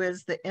in, who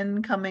is the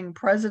incoming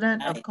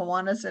president of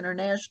Kiwanis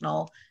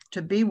International,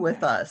 to be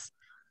with us.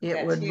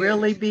 It would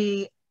really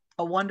be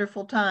a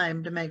wonderful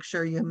time to make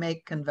sure you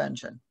make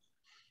convention.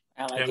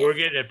 And we're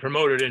getting it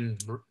promoted in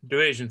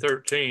Division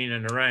 13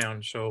 and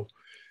around. So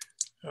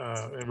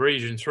in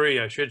Region 3,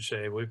 I should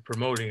say, we're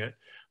promoting it.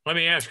 Let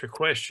me ask a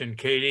question,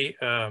 Katie.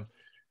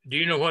 Do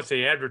you know what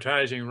the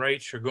advertising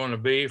rates are going to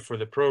be for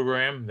the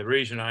program? The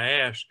reason I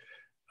asked,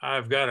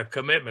 I've got a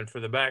commitment for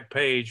the back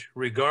page,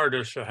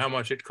 regardless of how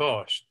much it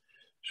costs.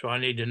 So I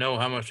need to know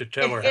how much to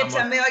tell her. It's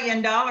 $1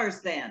 million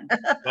then.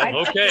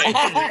 Well, okay.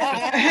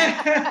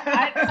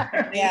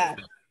 Yeah.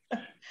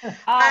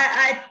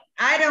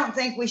 I don't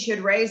think we should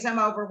raise them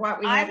over what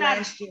we had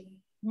last year.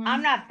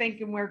 I'm not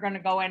thinking we're going to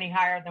go any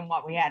higher than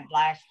what we had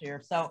last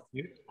year. So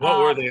what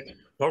were they?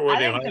 What were I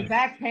they? think the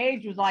back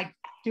page was like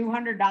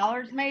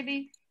 $200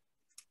 maybe.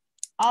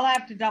 I'll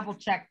have to double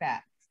check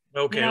that.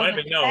 Okay, let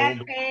me know.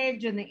 The back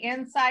page and the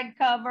inside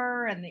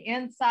cover and the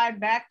inside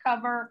back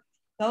cover,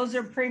 those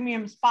are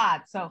premium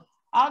spots. So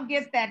I'll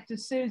get that to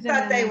Susan.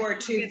 I thought they were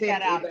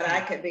 $250, but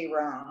I could be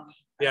wrong.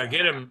 Yeah,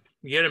 get them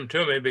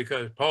to me,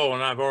 because Paul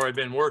and I've already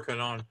been working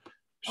on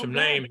some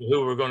names of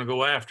who we're going to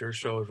go after.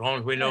 So as long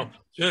as we know, as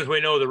soon as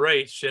we know the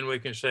rates, then we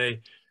can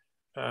say,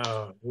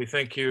 we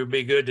think you'd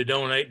be good to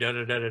donate, da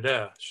da da da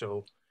da.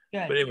 So,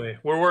 but anyway,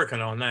 we're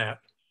working on that.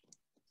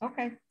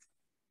 Okay.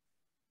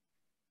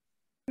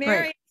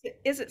 Mary,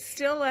 is it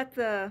still at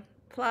the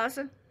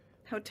Plaza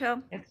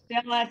Hotel? It's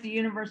still at the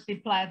University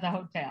Plaza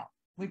Hotel.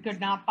 We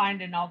could not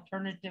find an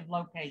alternative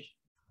location.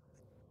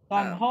 So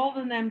I'm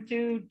holding them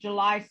to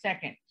July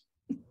 2nd.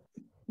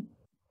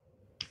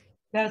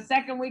 The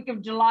second week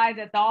of July,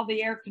 that all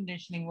the air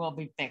conditioning will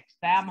be fixed.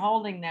 I'm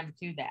holding them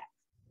to that.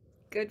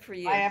 Good for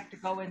you. I have to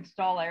go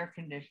install air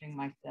conditioning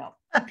myself.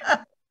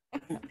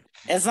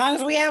 As long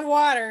as we have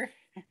water.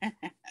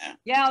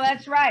 Yeah,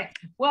 that's right.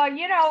 Well,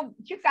 you know,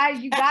 you guys,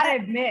 you got to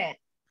admit,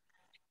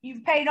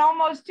 you paid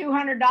almost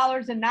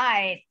 $200 a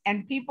night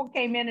and people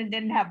came in and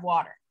didn't have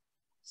water.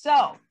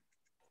 So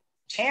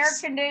air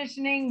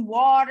conditioning,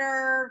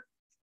 water,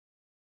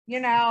 you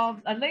know,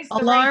 at least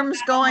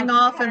alarms going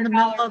off in the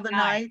middle of the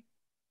night.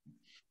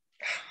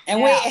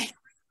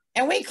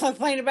 And we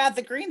complained about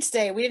the Green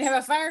State. We didn't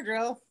have a fire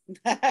drill.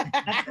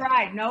 That's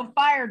right. No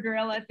fire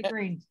drill at the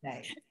Green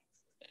State.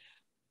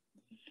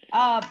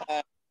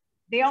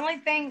 The only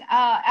thing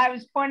I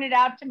was pointed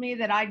out to me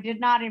that I did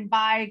not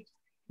invite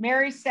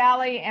Mary,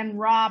 Sally, and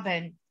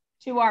Robin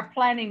to our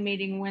planning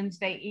meeting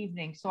Wednesday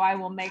evening. So I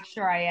will make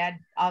sure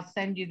I'll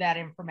send you that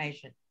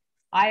information.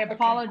 I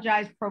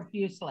apologize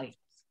profusely.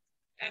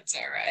 That's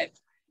all right.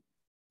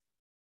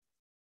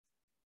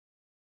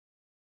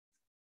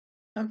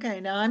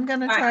 Okay, now I'm going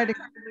to try to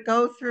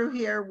go through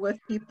here with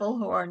people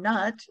who are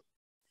not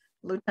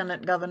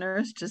lieutenant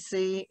governors to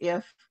see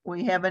if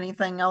we have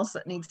anything else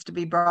that needs to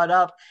be brought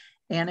up.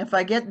 And if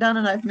I get done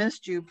and I've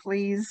missed you,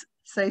 please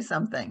say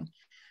something.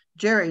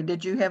 Jerry,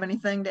 did you have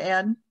anything to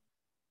add?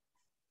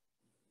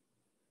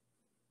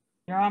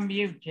 You're on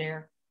mute,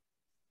 Jerry.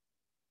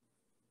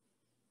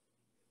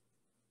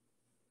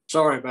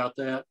 Sorry about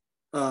that.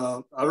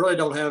 I really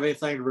don't have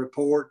anything to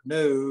report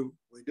new.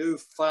 We do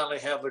finally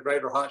have the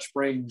Greater Hot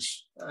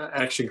Springs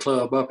Action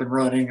Club up and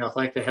running. I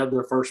think they had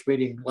their first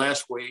meeting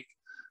last week,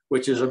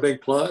 which is a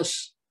big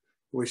plus.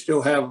 We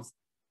still have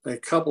a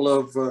couple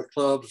of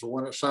clubs,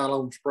 one at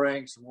Siloam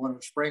Springs and one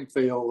at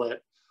Springfield,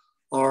 that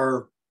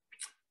are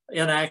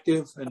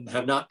inactive and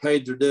have not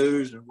paid their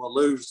dues and will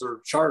lose their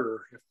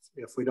charter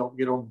if we don't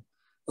get them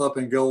up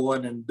and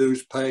going and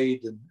dues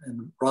paid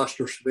and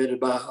roster submitted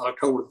by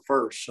October the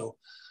 1st. So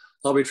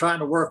I'll be trying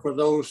to work with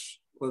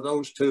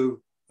those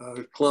two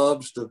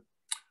clubs to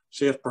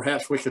see if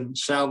perhaps we can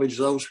salvage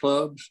those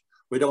clubs.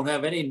 We don't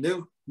have any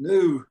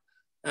new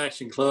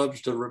action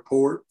clubs to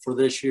report for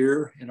this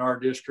year in our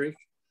district.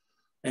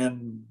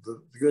 And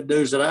the good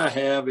news that I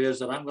have is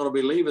that I'm going to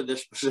be leaving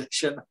this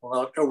position on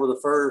October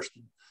the 1st.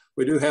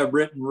 We do have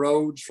Britton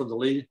Rhodes from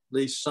the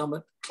Lee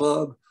Summit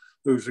Club,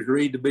 who's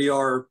agreed to be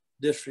our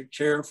district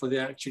chair for the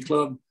Action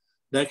Club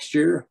next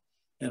year.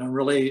 And I'm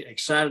really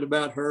excited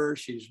about her.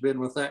 She's been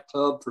with that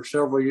club for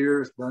several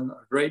years, done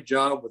a great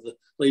job with the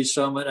Lee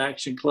Summit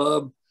Action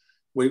Club.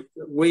 We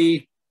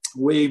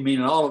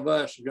meaning all of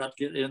us, have got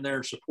to get in there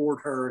and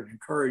support her and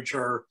encourage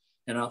her.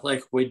 And I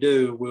think if we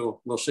do,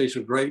 we'll see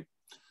some great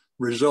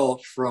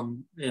results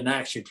from an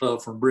Action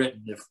Club from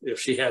Britain if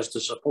she has the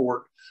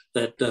support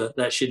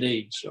that she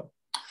needs. So,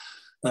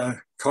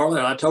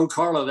 Carla, I told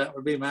Carla that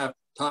would be my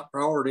top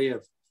priority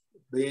of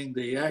being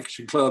the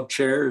Action Club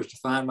chair, is to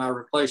find my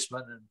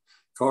replacement. And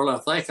Carla, I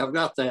think I've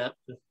got that.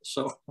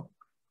 So,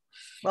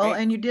 well,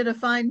 and you did a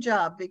fine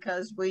job,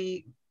 because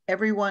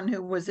everyone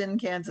who was in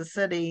Kansas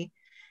City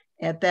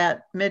at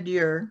that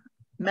mid-year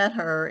met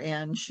her,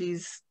 and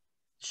she's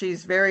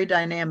very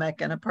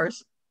dynamic and a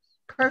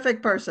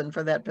perfect person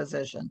for that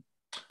position.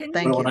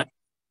 Thank you. When I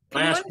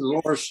asked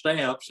Dolores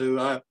Stamps, who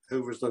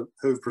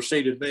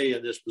preceded me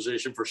in this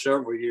position for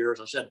several years,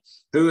 I said,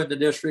 who in the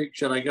district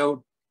should I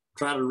go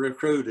try to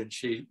recruit? And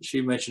she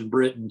mentioned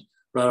Britain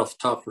right off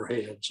the top of her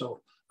head.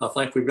 So I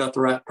think we've got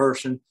the right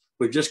person.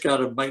 We've just got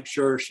to make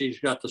sure she's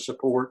got the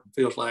support and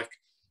feels like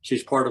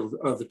she's part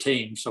of the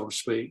team, so to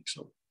speak.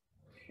 So,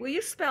 will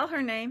you spell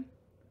her name?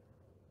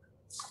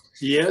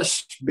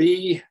 Yes,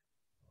 BRITTIan.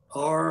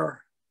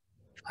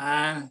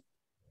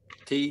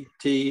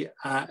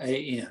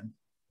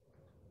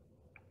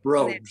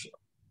 Rhodes,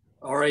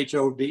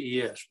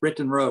 RHODES,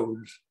 Britton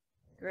Rhodes.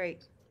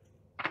 Great.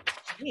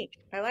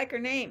 I like her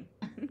name.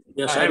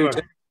 Yes, I do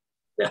too.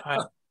 I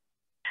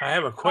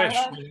have a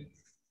question.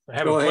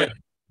 Go ahead.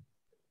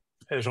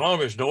 As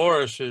long as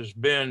Doris has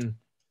been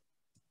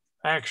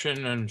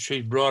Action and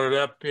she brought it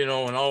up, and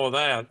all of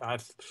that, I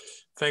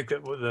think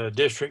that the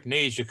district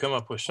needs to come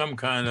up with some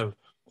kind of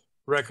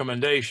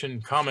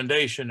commendation,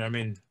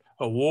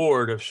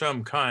 award of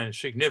some kind,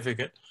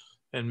 significant,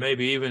 and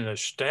maybe even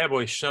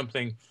establish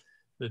something,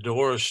 the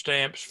Dolores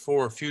Stamps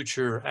for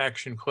future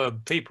Action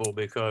Club people,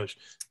 because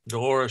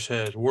Dolores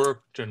has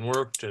worked and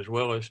worked, as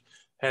well as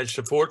had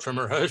support from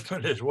her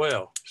husband as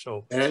well.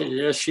 So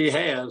yes, she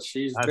has.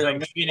 I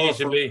think she needs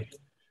to be,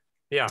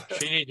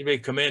 she needs to be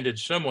commended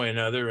some way or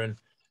another, and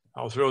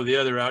I'll throw the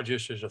other out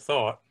just as a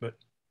thought. But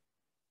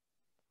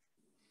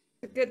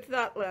a good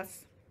thought,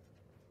 Les.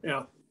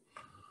 Yeah.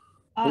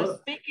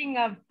 Speaking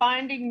of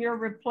finding your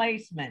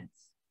replacements,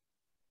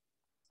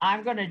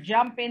 I'm going to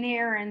jump in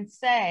here and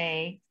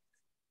say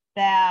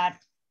that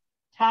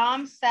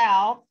Tom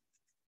South,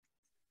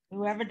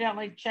 who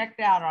evidently checked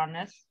out on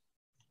this,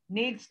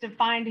 needs to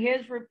find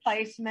his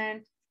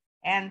replacement,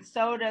 and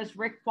so does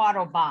Rick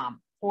Quattlebaum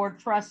for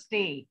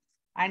trustee.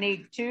 I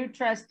need 2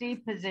 trustee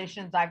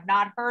positions. I've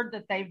not heard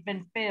that they've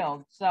been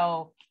filled,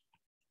 so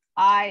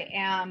I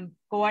am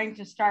going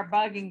to start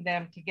bugging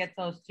them to get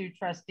those 2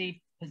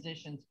 trustee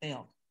positions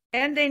filled.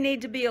 And they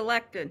need to be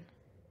elected.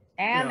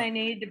 And they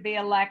need to be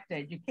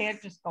elected. You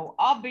can't just go,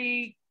 I'll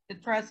be the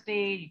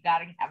trustee. You got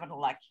to have an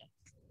election.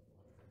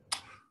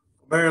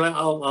 Marilyn,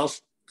 I'll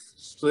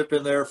slip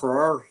in there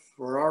for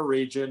our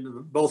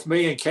region. Both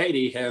me and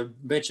Katie have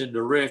mentioned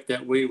to Rick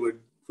that we would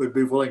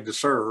be willing to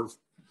serve.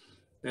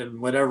 And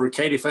whenever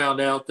Katie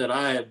found out that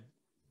I had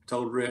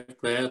told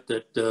Rick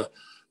that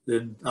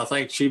then I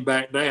think she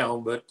backed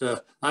down. But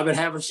I've been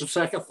having some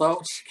second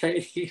thoughts,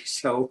 Katie.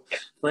 So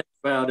think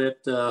about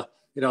it.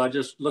 I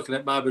just looking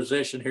at my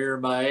position here,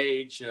 my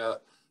age,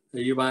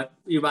 you might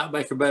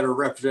make a better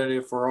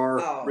representative for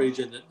our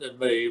region than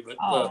me. But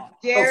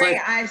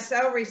Jerry, I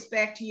so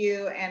respect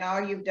you and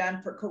all you've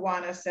done for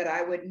Kiwanis that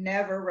I would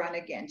never run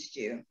against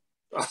you.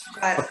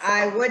 But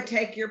I would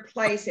take your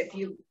place if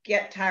you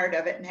get tired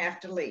of it and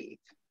have to leave.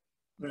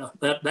 Well,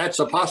 that's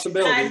a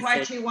possibility. Decide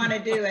what you want to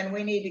do, and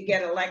we need to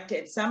get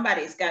elected.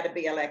 Somebody's got to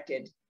be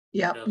elected.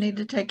 Yep, need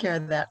to take care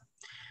of that.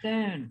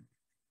 Soon.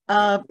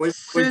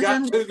 We've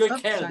got 2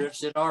 good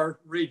candidates in our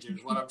region,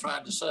 is what I'm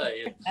trying to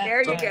say.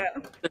 There you go.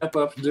 Step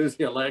up and do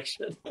the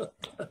election.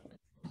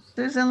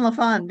 Susan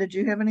LaFond, did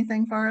you have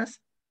anything for us?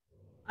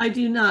 I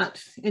do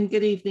not. And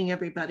good evening,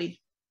 everybody.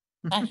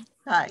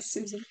 Hi,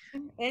 Susan.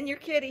 And your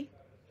kitty.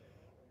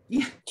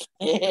 Yeah.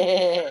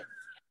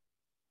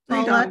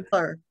 Paul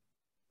Eckler.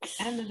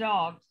 And the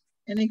dogs.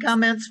 Any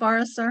comments for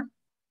us, sir?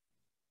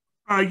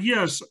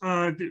 Yes,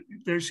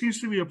 there seems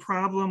to be a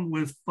problem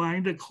with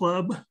Find a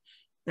Club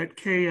at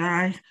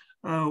KI.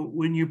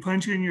 When you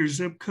punch in your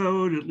zip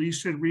code, at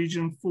least at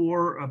Region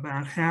 4,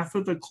 about half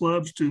of the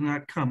clubs do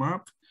not come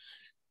up,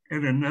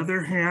 and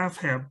another half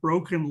have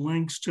broken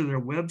links to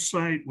their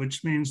website,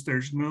 which means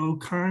there's no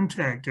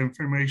contact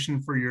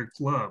information for your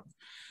club.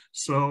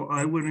 So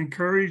I would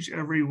encourage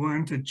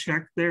everyone to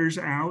check theirs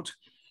out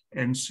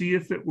and see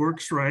if it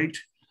works right.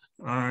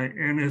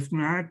 And if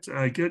not,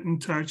 get in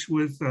touch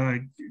with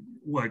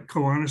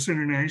Kiwanis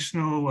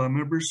International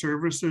Member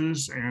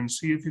Services and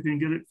see if you can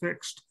get it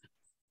fixed.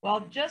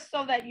 Well, just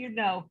so that you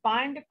know,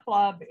 Find a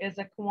Club is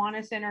a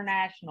Kiwanis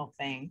International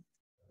thing,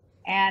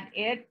 and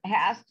it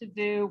has to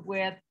do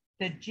with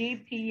the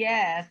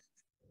GPS,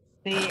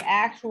 the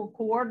actual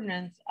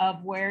coordinates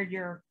of where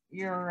your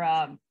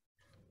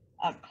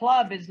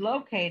club is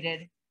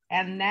located,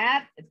 And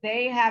that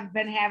they have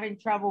been having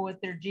trouble with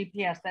their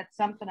GPS. That's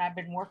something I've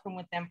been working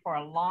with them for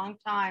a long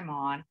time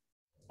on,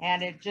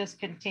 and it just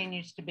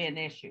continues to be an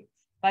issue.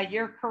 But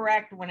you're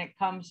correct when it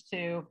comes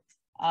to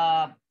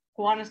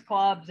Kiwanis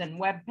clubs and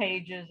web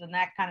pages and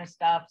that kind of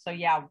stuff. So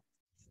yeah,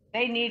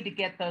 they need to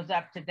get those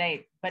up to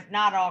date, but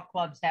not all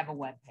clubs have a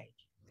web page.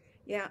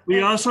 Yeah.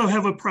 We also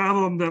have a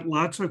problem that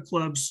lots of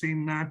clubs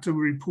seem not to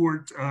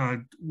report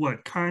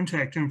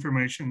contact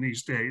information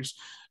these days.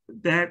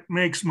 That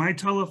makes my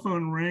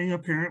telephone ring,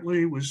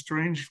 apparently, with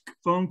strange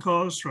phone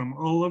calls from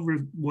all over,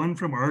 one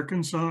from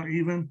Arkansas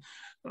even,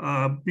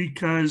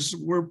 because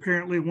we're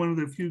apparently one of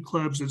the few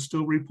clubs that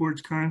still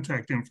reports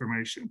contact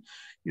information.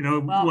 You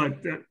know,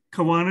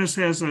 Kiwanis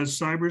has a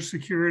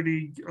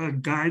cybersecurity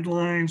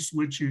guidelines,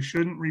 which you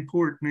shouldn't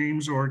report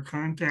names or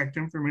contact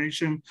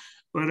information.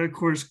 But of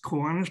course,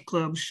 Kiwanis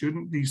clubs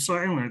shouldn't be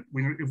silent.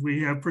 If we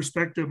have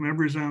prospective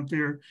members out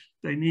there,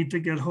 they need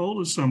to get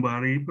hold of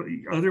somebody. But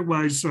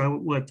otherwise,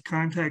 what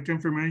contact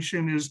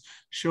information is,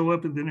 show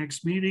up at the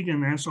next meeting,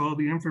 and that's all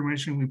the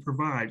information we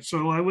provide.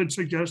 So I would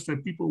suggest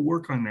that people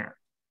work on that.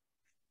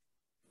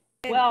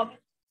 Well,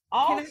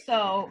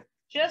 also,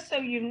 just so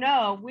you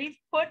know, we've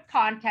put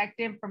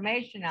contact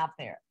information out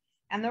there.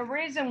 And the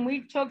reason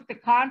we took the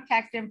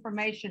contact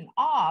information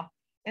off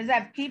is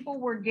that people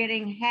were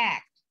getting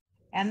hacked.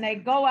 And they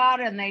go out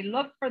and they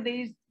look for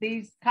these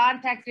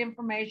contact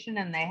information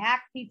and they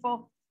hack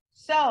people.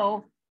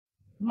 So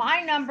my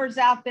number's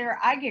out there.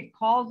 I get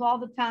calls all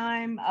the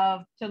time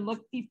to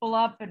look people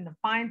up and to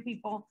find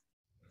people.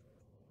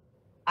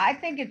 I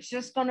think it's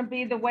just going to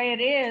be the way it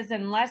is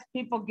unless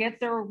people get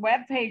their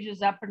web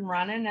pages up and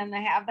running and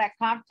they have that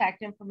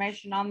contact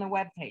information on the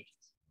web pages.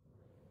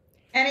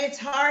 And it's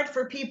hard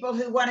for people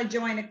who want to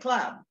join a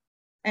club.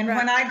 And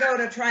when I go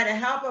to try to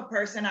help a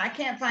person, I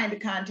can't find a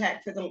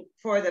contact for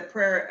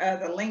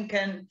the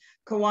Lincoln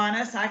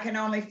Kiwanis. I can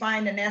only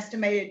find an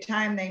estimated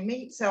time they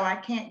meet, so I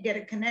can't get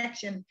a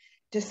connection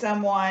to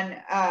someone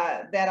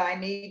that I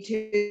need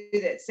to,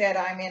 that said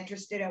I'm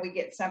interested, and we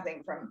get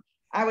something from.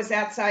 I was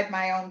outside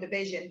my own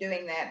division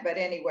doing that, but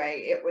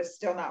anyway, it was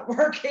still not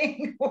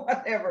working.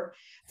 Whatever.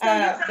 So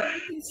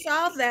you can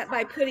solve that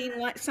by putting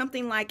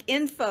something like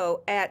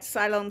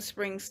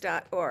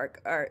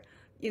info@siloamsprings.org, or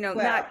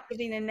not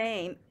giving a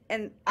name.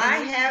 And I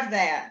have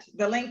that.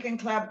 The Lincoln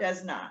Club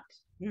does not.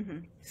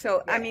 Mm-hmm.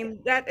 So, I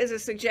mean, that is a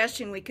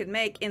suggestion we could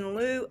make in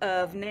lieu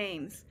of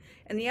names.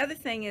 And the other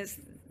thing is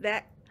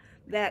that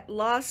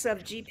loss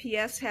of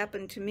GPS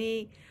happened to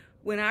me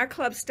when our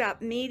club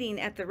stopped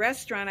meeting at the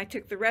restaurant. I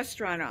took the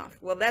restaurant off.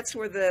 Well, that's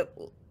where the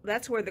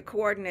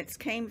coordinates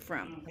came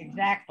from.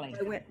 Exactly.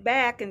 I went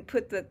back and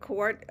put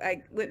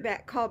I went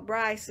back, called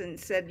Bryce and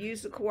said,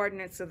 use the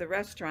coordinates of the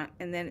restaurant,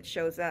 and then it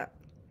shows up.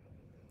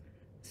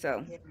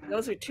 So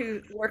those are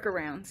two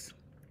workarounds.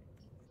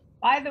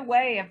 By the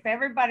way, if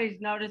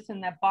everybody's noticing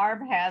that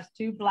Barb has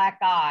 2 black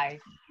eyes,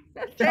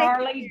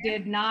 Charlie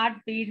did not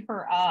beat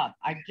her up.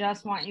 I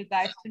just want you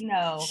guys to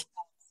know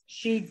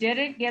she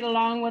didn't get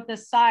along with the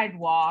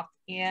sidewalk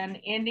in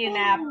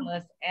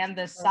Indianapolis, and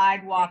the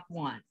sidewalk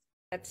won.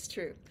 That's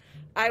true.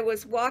 I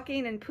was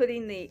walking and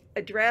putting the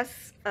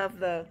address of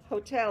the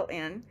hotel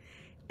in,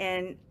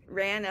 and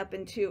ran up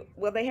into,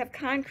 well, they have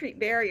concrete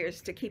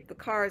barriers to keep the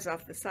cars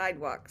off the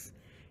sidewalks.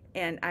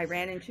 And I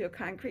ran into a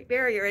concrete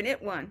barrier and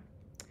it won.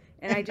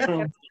 And I just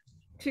have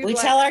we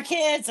tell our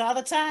kids all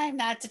the time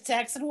not to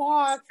text and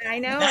walk. I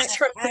know. That's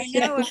right. I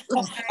know.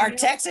 Or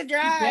text and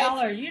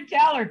drive. You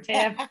tell her,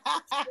 Tiff.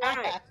 That's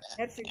right.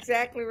 That's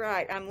exactly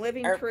right. I'm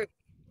living proof.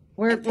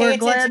 We're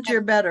glad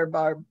you're better,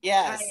 Barb.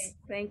 Yes.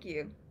 Thank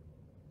you.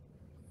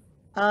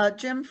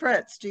 Jim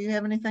Fritz, do you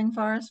have anything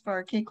for us for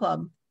our Key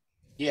Club?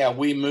 Yeah,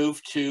 we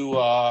moved to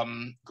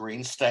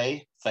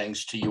Greenstay,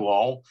 thanks to you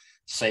all.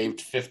 Saved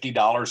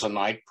 $50 a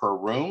night per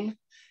room,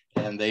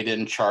 and they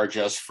didn't charge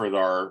us for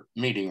our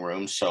meeting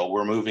room, so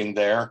we're moving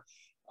there.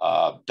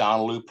 Don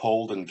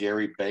Leupold and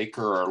Gary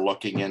Baker are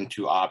looking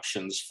into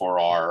options for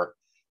our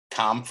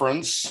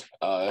conference.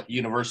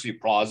 University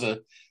Plaza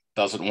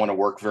doesn't want to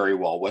work very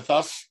well with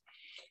us,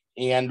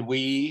 and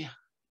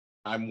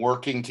I'm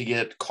working to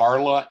get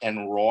Carla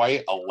and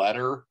Roy a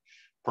letter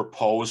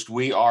proposed.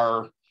 We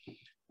are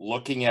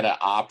looking at an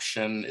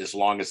option. As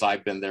long as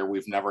I've been there,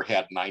 we've never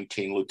had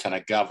 19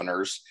 lieutenant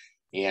governors,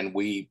 and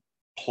we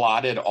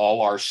plotted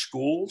all our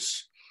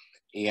schools,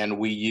 and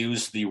we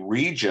used the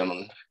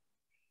region,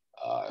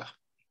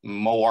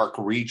 MOARC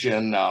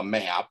region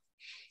map,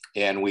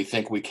 and we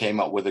think we came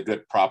up with a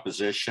good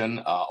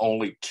proposition.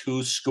 Only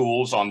 2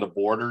 schools on the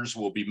borders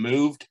will be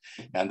moved,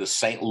 and the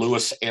St.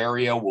 Louis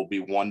area will be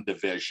 1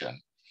 division.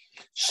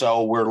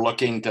 So we're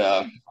looking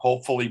to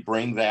hopefully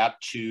bring that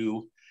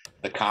to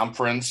the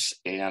conference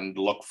and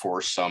look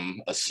for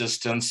some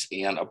assistance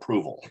and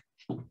approval.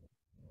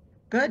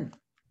 Good.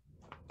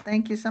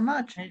 Thank you so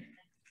much.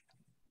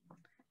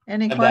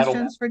 Any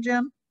questions for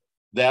Jim?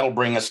 That'll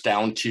bring us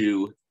down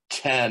to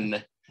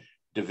 10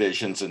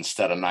 divisions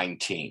instead of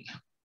 19.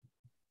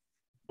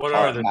 What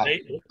are the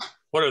dates?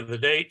 What are the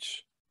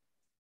dates?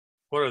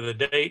 What are the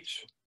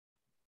dates?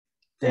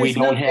 We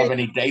don't have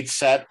any dates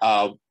set.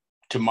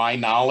 to my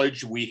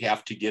knowledge, we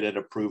have to get it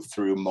approved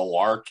through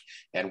MOARC,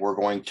 and we're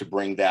going to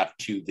bring that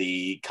to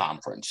the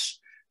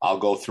conference. I'll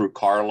go through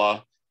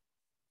Carla,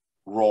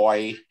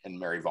 Roy, and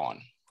Mary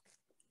Vaughn.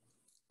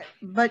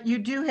 But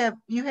you have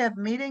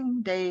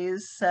meeting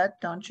days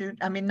set, don't you?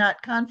 I mean,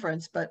 not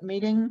conference, but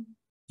meeting.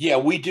 Yeah,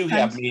 we do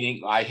have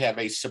meeting. I have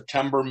a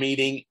September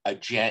meeting,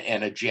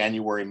 and a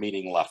January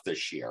meeting left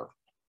this year.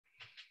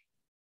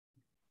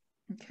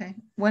 Okay.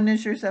 When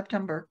is your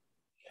September?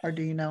 Or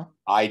do you know?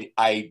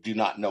 I do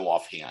not know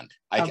offhand.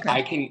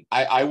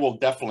 I will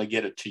definitely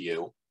get it to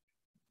you.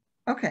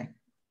 Okay.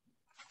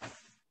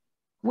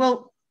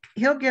 Well,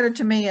 he'll get it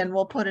to me and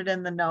we'll put it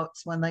in the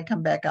notes when they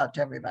come back out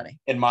to everybody.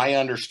 And my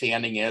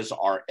understanding is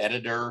our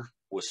editor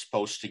was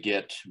supposed to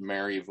get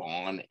Mary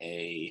Vaughn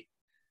a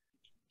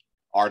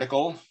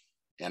article,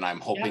 and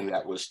I'm hoping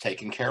that was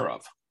taken care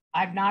of.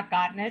 I've not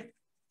gotten it.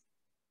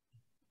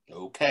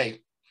 Okay.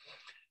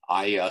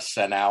 I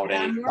sent out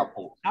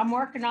couple. I'm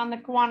working on the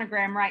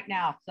Kiwanagram right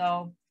now,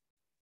 so.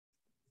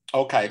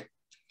 Okay.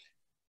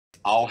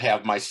 I'll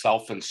have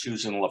myself and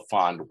Susan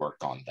LaFond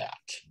work on that.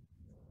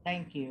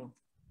 Thank you.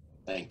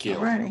 Thank you.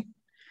 All righty.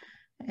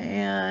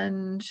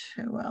 And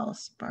who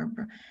else?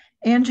 Barbara.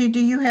 Angie,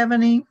 do you have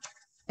any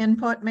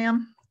input,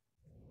 ma'am?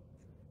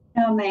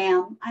 No,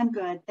 ma'am. I'm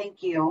good.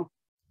 Thank you.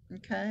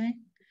 Okay.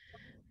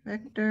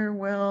 Victor,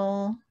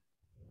 Will.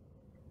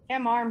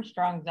 Kim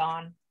Armstrong's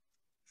on.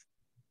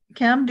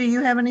 Kim, do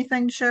you have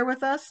anything to share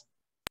with us?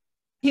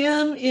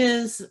 Kim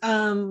is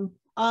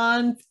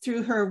on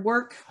through her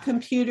work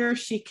computer.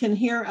 She can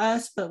hear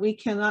us, but we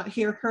cannot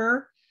hear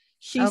her.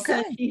 She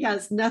said she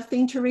has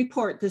nothing to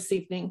report this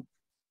evening.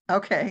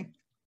 Okay.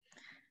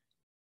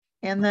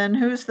 And then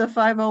who's the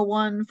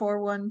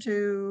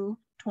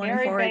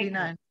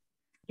 501-412-2489?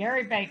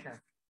 Gary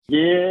Baker.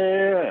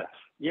 Yes,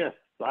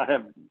 I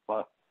have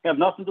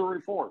nothing to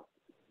report.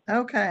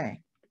 Okay.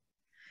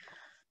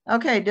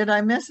 Okay, did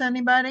I miss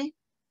anybody?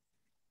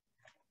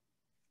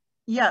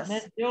 Yes.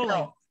 Miss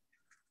Julie.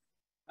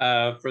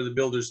 For the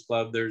Builders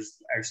Club,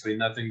 there's actually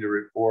nothing to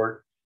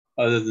report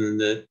other than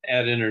that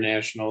at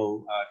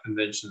International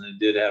Convention, they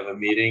did have a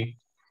meeting.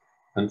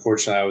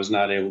 Unfortunately, I was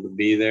not able to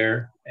be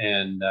there,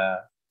 and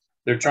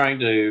they're trying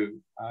to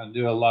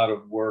do a lot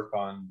of work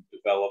on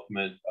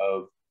development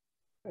of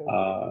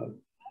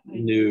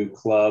new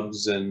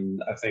clubs,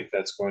 and I think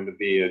that's going to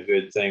be a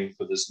good thing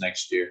for this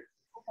next year.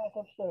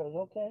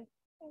 Okay.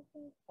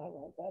 All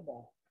right,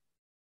 bye-bye.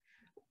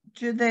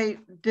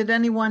 Did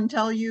anyone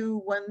tell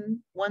you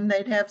when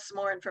they'd have some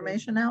more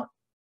information out?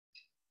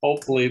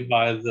 Hopefully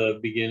by the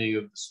beginning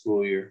of the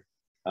school year.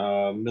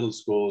 Middle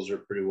schools are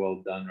pretty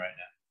well done right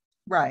now.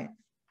 Right.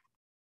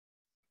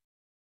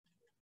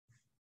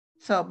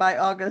 So by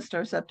August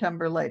or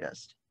September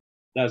latest.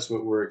 That's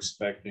what we're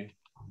expecting.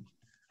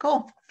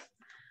 Cool.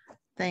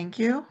 Thank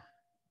you.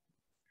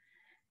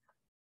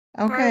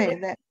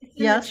 Okay.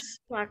 Yes.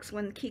 Box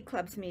when Key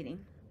Club's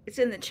meeting. It's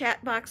in the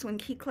chat box when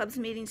Key Club's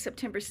meeting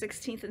September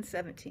 16th and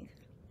 17th.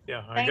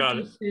 Yeah, I got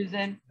it. Thank you,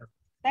 Susan.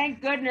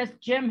 Thank goodness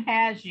Jim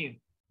has you.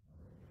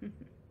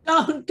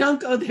 Don't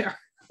go there.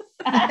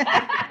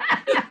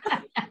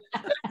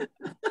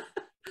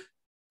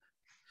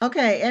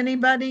 Okay,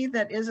 anybody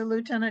that is a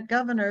lieutenant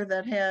governor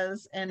that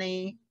has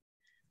any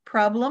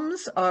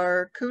problems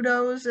or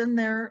kudos in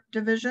their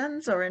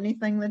divisions or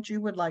anything that you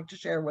would like to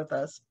share with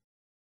us?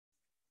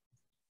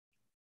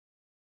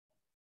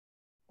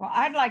 Well,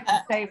 I'd like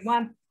to say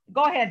one.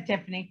 Go ahead,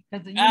 Tiffany,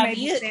 because you made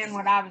me understand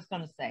what I was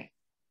going to say.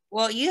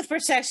 Well, Youth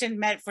Protection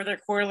met for their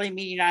quarterly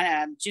meeting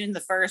on June the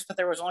 1st, but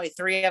there was only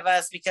 3 of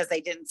us because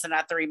they didn't send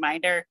out the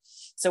reminder.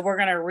 So we're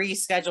going to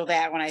reschedule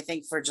that one, I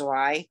think, for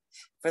July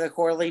for the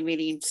quarterly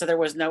meeting. So there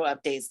was no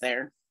updates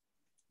there.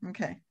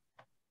 Okay.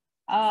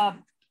 I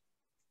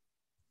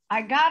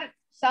got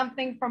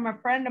something from a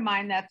friend of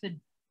mine that's a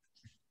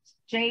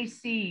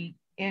JC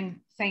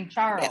in St.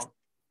 Charles. Yes.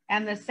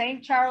 And the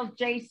St. Charles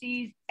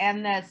JCs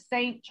and the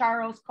St.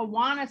 Charles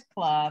Kiwanis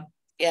Club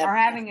are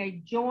having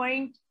a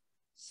joint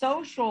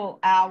social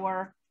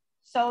hour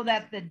so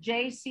that the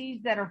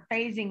JCs that are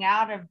phasing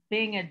out of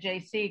being a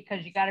JC,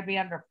 because you got to be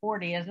under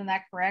 40, isn't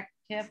that correct,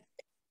 Tiff?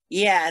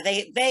 Yeah,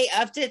 they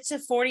upped it to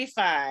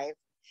 45.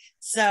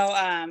 So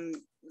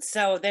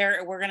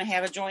we're gonna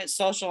have a joint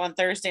social on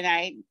Thursday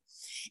night,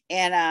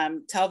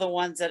 and tell the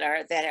ones that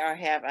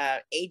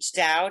have aged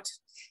out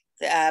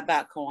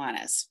about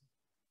Kiwanis.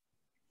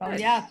 Oh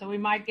yeah, so we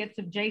might get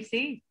some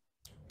JC.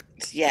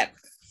 Yep.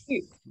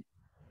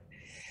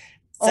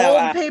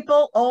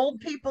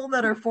 Old people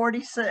that are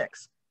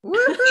 46.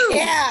 Woohoo!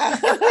 Yeah.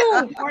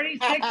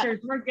 46ers,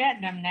 we're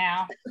getting them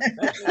now.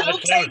 We'll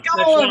take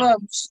all of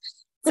them.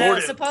 So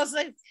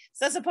supposedly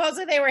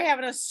they were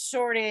having a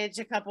shortage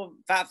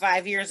about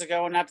 5 years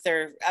ago, and up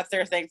their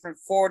thing from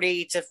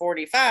 40 to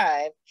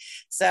 45.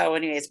 So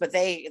anyways, but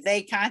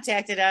they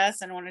contacted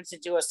us and wanted to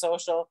do a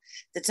social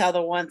to tell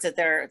the ones that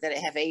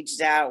have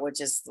aged out,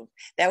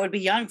 that would be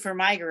young for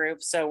my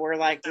group. So we're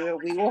like,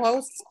 we will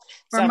host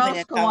for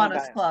most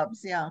Kiwanis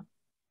clubs. Yeah.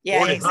 Yeah,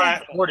 45,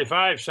 exactly.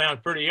 45 sounds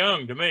pretty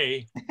young to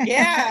me.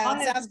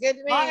 Yeah, sounds good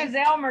to me. As long as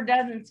Elmer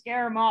doesn't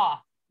scare them off.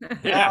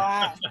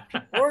 Well,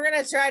 we're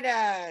gonna try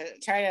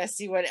to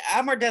see what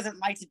Elmer doesn't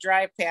like to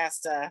drive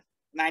past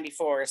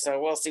 94,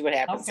 so we'll see what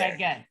happens. Okay, there.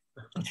 good.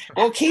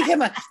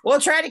 We'll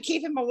try to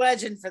keep him a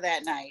legend for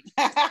that night.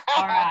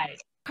 All right.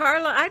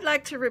 Carla, I'd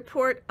like to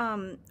report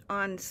on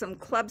some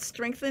club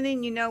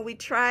strengthening. You know, we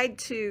tried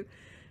to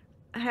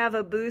have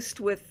a boost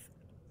with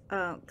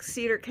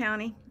Cedar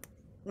County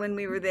when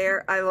we were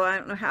there. I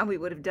don't know how we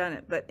would have done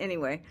it, but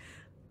anyway,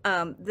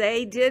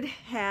 they did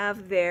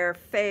have their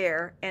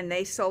fair and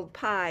they sold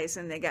pies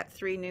and they got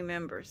 3 new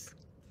members.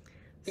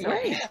 So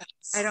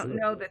I don't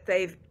know that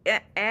they've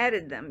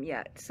added them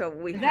yet. So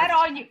Is that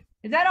all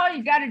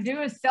you got to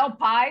do is sell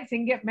pies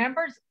and get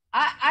members?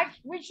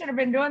 We should have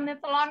been doing this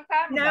a long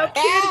time ago. No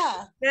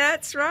kidding.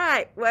 That's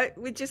right.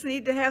 We just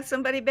need to have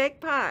somebody bake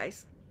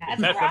pies. If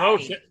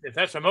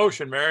that's a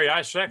motion, Mary,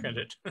 I second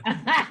it.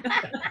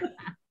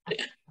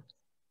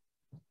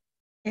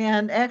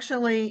 And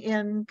actually,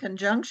 in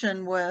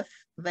conjunction with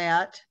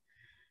that,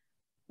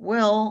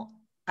 Will,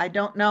 I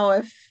don't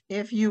know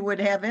if you would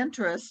have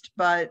interest,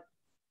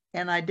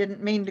 and I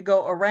didn't mean to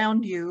go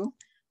around you,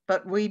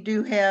 but we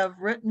do have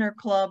Rittner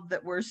Club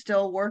that we're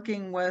still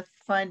working with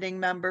finding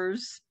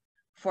members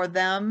for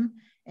them.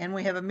 And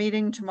we have a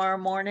meeting tomorrow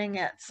morning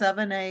at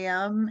 7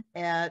 a.m.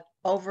 at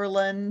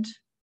Overland.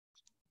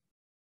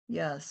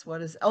 Yes,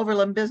 what is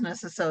Overland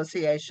Business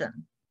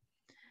Association?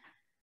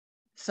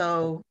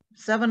 So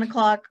 7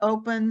 o'clock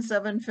open,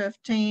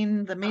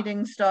 7:15, the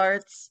meeting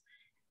starts,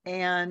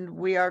 and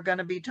we are going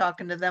to be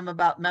talking to them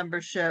about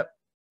membership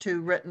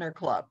to Rittner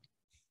Club.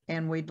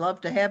 And we'd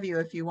love to have you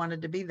if you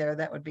wanted to be there.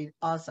 That would be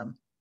awesome.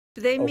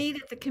 Do they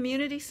meet at the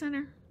community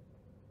center?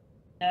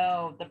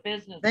 No, the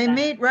business They center.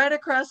 meet right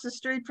across the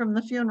street from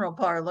the funeral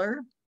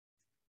parlor.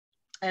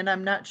 And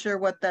I'm not sure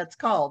what that's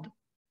called.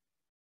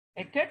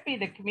 It could be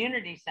the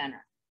community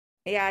center.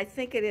 Yeah, I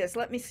think it is.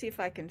 Let me see if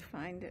I can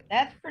find it.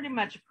 That's pretty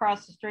much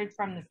across the street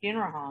from the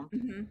funeral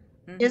home.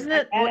 Isn't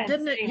it? And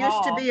Didn't it City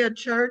used to Hall. be a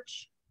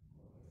church?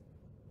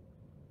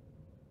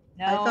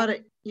 No, I thought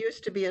it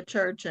used to be a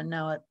church and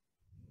now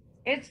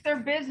it's their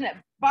business.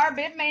 Barb,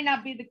 it may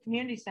not be the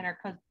community center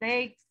because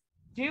they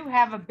do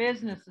have a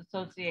business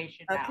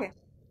association now. Okay,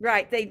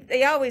 right.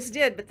 They always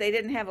did, but they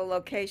didn't have a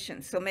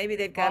location. So maybe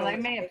they've got. Well, they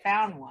may have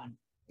found one.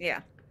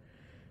 Yeah.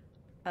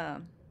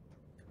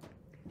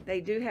 They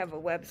do have a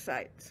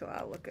website, so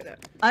I'll look it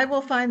up. I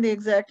will find the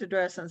exact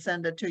address and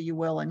send it to you,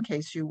 Will, in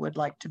case you would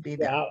like to be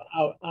there.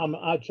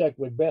 I'll check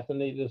with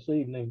Bethany this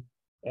evening.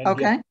 And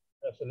Okay. get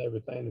the address and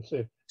everything to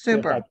see.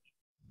 Super.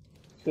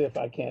 See if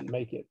I can't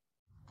make it.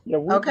 Yeah.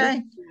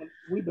 Okay.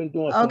 We've been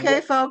doing. some Okay,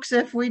 work. folks,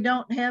 if we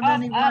don't have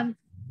anyone.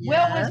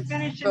 Will was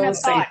finishing a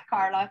thought,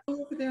 Carla.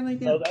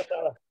 No, that's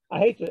all right. I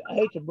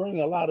hate to bring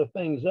a lot of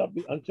things up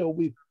until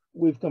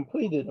we've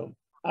completed them.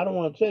 I don't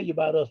want to tell you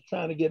about us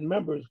trying to get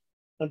members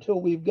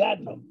until we've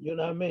gotten them. You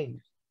know what I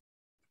mean?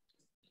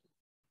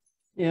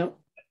 Yeah.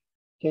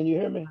 Can you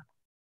hear me?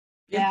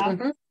 Yeah.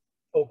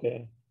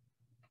 Okay.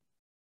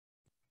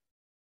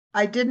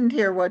 I didn't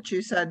hear what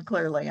you said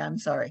clearly. I'm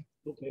sorry.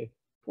 Okay.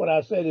 What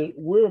I said is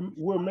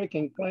we're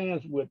making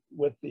plans with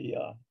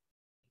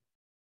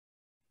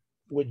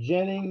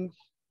Jennings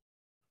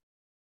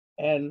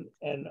and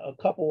a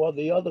couple of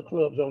the other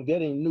clubs on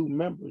getting new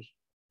members.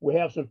 We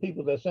have some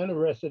people that's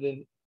interested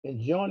in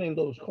joining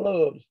those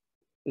clubs.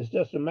 It's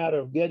just a matter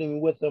of getting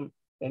with them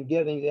and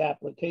getting the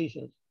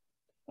applications.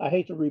 I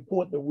hate to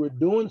report that we're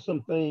doing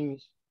some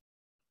things.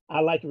 I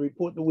like to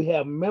report that we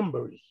have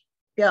members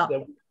that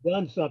we've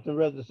done something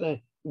rather than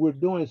saying we're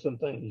doing some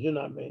things, you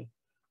know what I mean?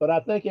 But I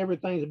think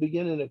everything's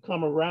beginning to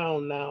come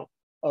around now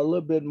a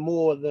little bit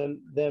more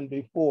than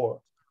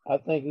before. I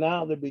think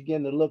now they're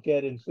beginning to look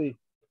at it and see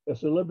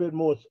it's a little bit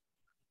more.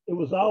 It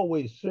was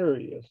always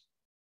serious,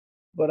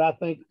 but I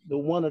think the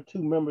 1 or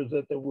 2 members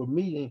that they were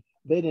meeting,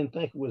 they didn't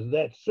think it was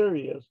that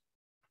serious.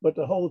 But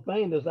the whole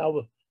thing is,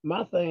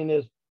 my thing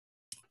is,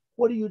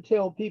 what do you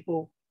tell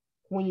people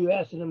when you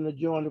ask them to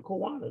join the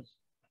Kiwanis?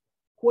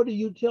 What do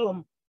you tell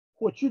them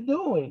what you're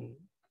doing?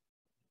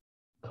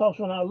 Because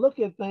when I look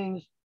at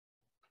things,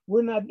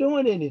 we're not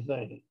doing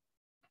anything.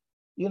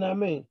 You know what I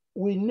mean?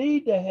 We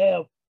need to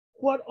have,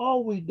 what are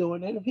we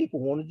doing? And if people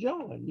want to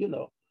join, you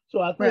know. So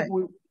I think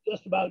we're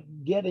just about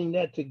getting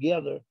that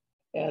together.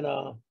 And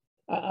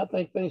I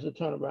think things will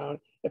turn around.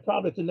 And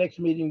probably at the next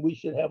meeting, we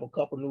should have a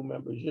couple new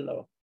members, you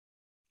know.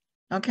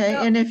 Okay,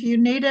 and if you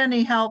need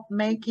any help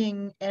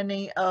making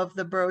any of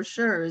the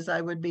brochures,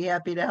 I would be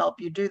happy to help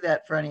you do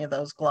that for any of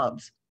those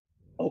clubs.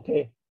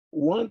 Okay,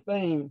 one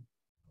thing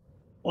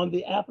on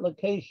the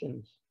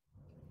applications,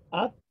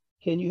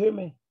 can you hear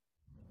me?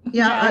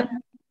 Yeah.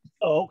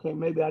 Oh, okay,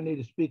 maybe I need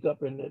to speak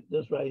up in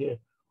this right here.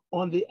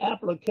 On the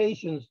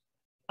applications,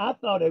 I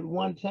thought at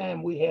one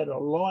time we had a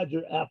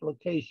larger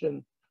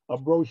application, a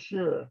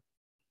brochure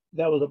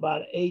that was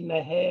about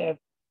 8.5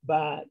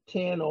 by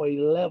 10 or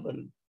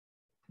 11.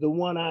 The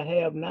one I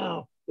have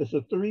now is a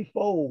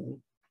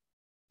 3-fold,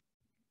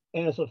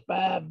 and it's a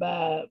 5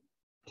 by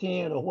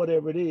 10 or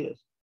whatever it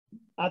is.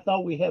 I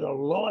thought we had a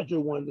larger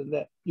one than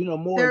that, you know,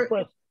 more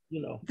impressive,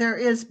 you know. There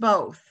is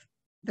both.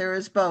 There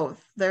is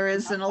both. There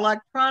is an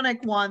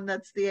electronic one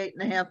that's the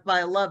 8.5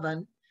 by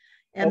 11.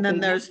 And then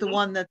Okay. there's the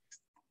one that's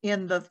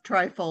in the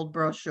trifold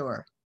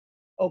brochure.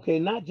 Okay,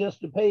 not just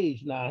the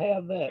page. Now I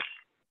have that.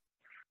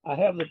 I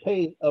have the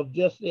page of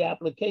just the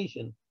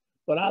application,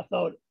 but I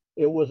thought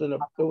there was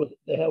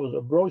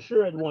a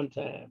brochure at one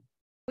time.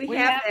 We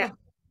have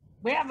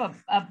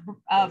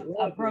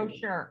a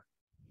brochure.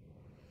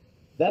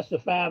 That's the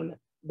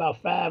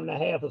about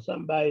 5.5 or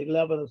something by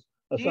 11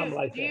 or something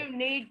like that. Do you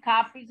need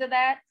copies of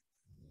that?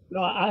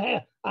 No,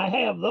 I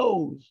have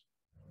those.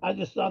 I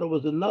just thought it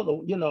was another,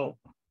 you know,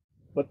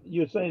 but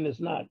you're saying it's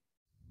not.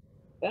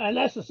 And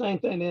that's the same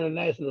thing the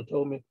International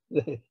told me.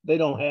 They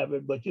don't have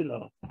it, but you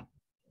know.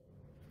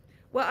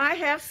 Well, I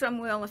have some,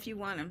 Will, if you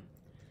want them.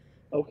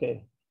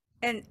 Okay.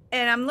 And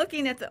I'm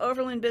looking at the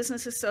Overland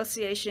Business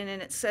Association,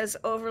 and it says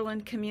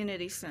Overland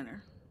Community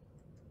Center.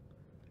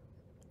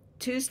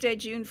 Tuesday,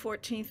 June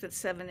 14th at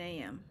 7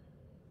 a.m.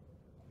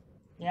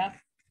 Yep.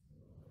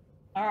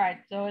 All right,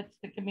 so it's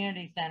the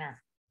community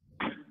center.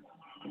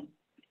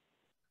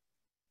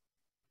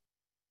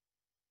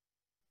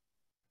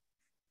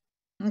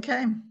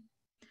 Okay.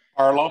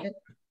 Carla?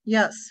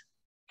 Yes.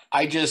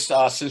 I just,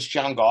 since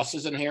John Goss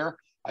isn't here,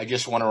 I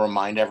just want to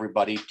remind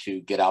everybody to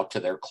get out to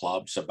their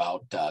clubs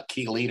about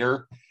Key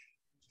Leader,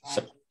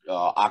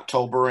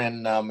 October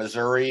in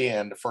Missouri,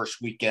 and the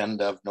first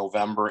weekend of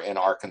November in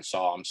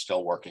Arkansas. I'm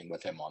still working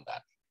with him on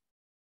that.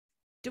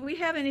 Do we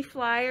have any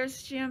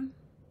flyers, Jim?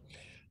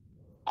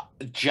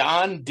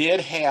 John did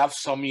have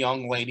some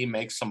young lady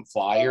make some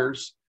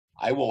flyers.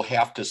 I will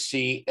have to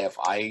see if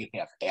I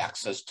have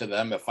access to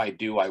them. If I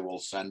do, I will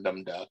send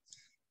them to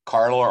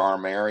Carla or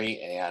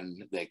Mary,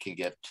 and they can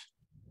get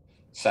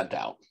sent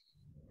out.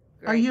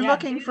 Are you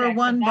looking for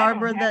one,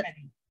 Barbara, that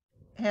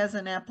has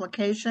an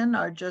application,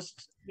 or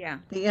just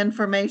the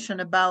information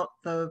about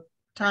the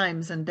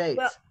times and dates?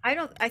 Well,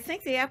 I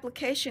think the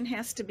application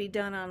has to be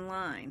done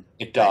online.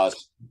 It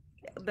does.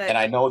 But and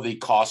I know the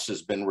cost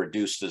has been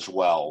reduced as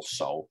well.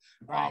 So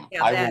that's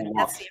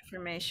the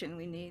information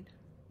we need.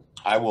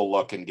 I will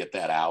look and get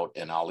that out,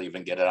 and I'll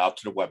even get it out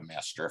to the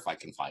webmaster if I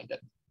can find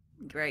it.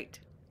 Great,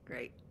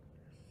 great.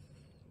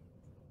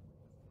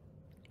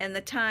 And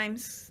the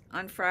times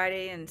on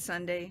Friday and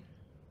Sunday?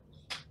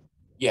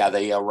 Yeah,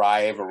 they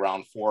arrive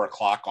around 4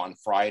 o'clock on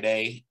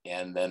Friday,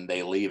 and then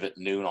they leave at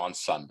noon on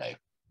Sunday.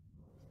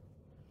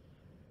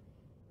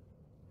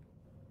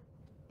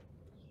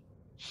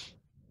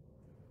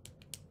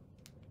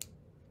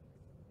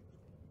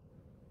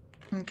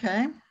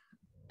 Okay.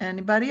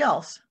 Anybody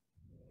else?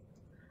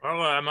 Well,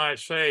 I might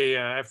say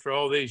after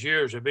all these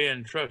years of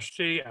being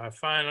trustee, I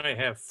finally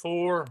have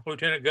 4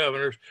 lieutenant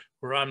governors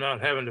where I'm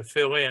not having to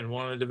fill in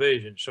one of the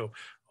divisions. So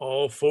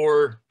all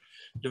 4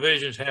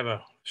 divisions have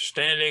a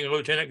standing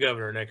lieutenant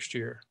governor next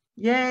year.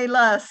 Yay,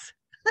 Les.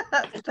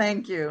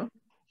 Thank you.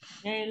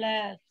 Yay,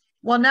 Les.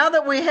 Well, now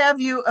that we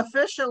have you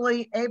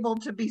officially able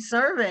to be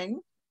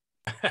serving,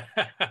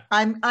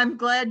 I'm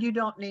glad you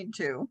don't need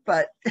to,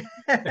 but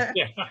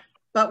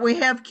but we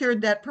have cured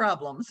that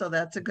problem, so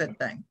that's a good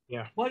thing.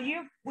 Yeah. Will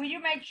you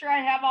make sure I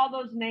have all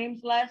those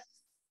names, Les?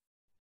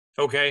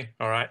 Okay.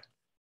 All right.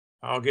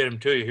 I'll get them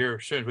to you here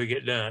as soon as we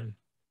get done.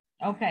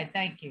 Okay.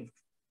 Thank you.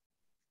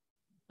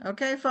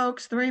 Okay,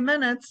 folks, 3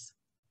 minutes.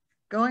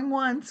 Going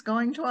once,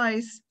 going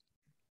twice.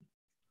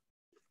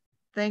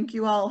 Thank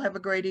you all. Have a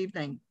great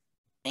evening.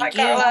 Thank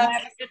you. you. Have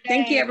a good day.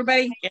 Thank you,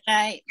 everybody. Good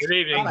night. Good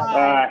evening.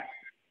 Bye-bye.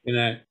 Good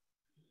night.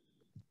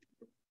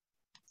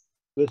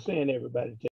 Good seeing everybody.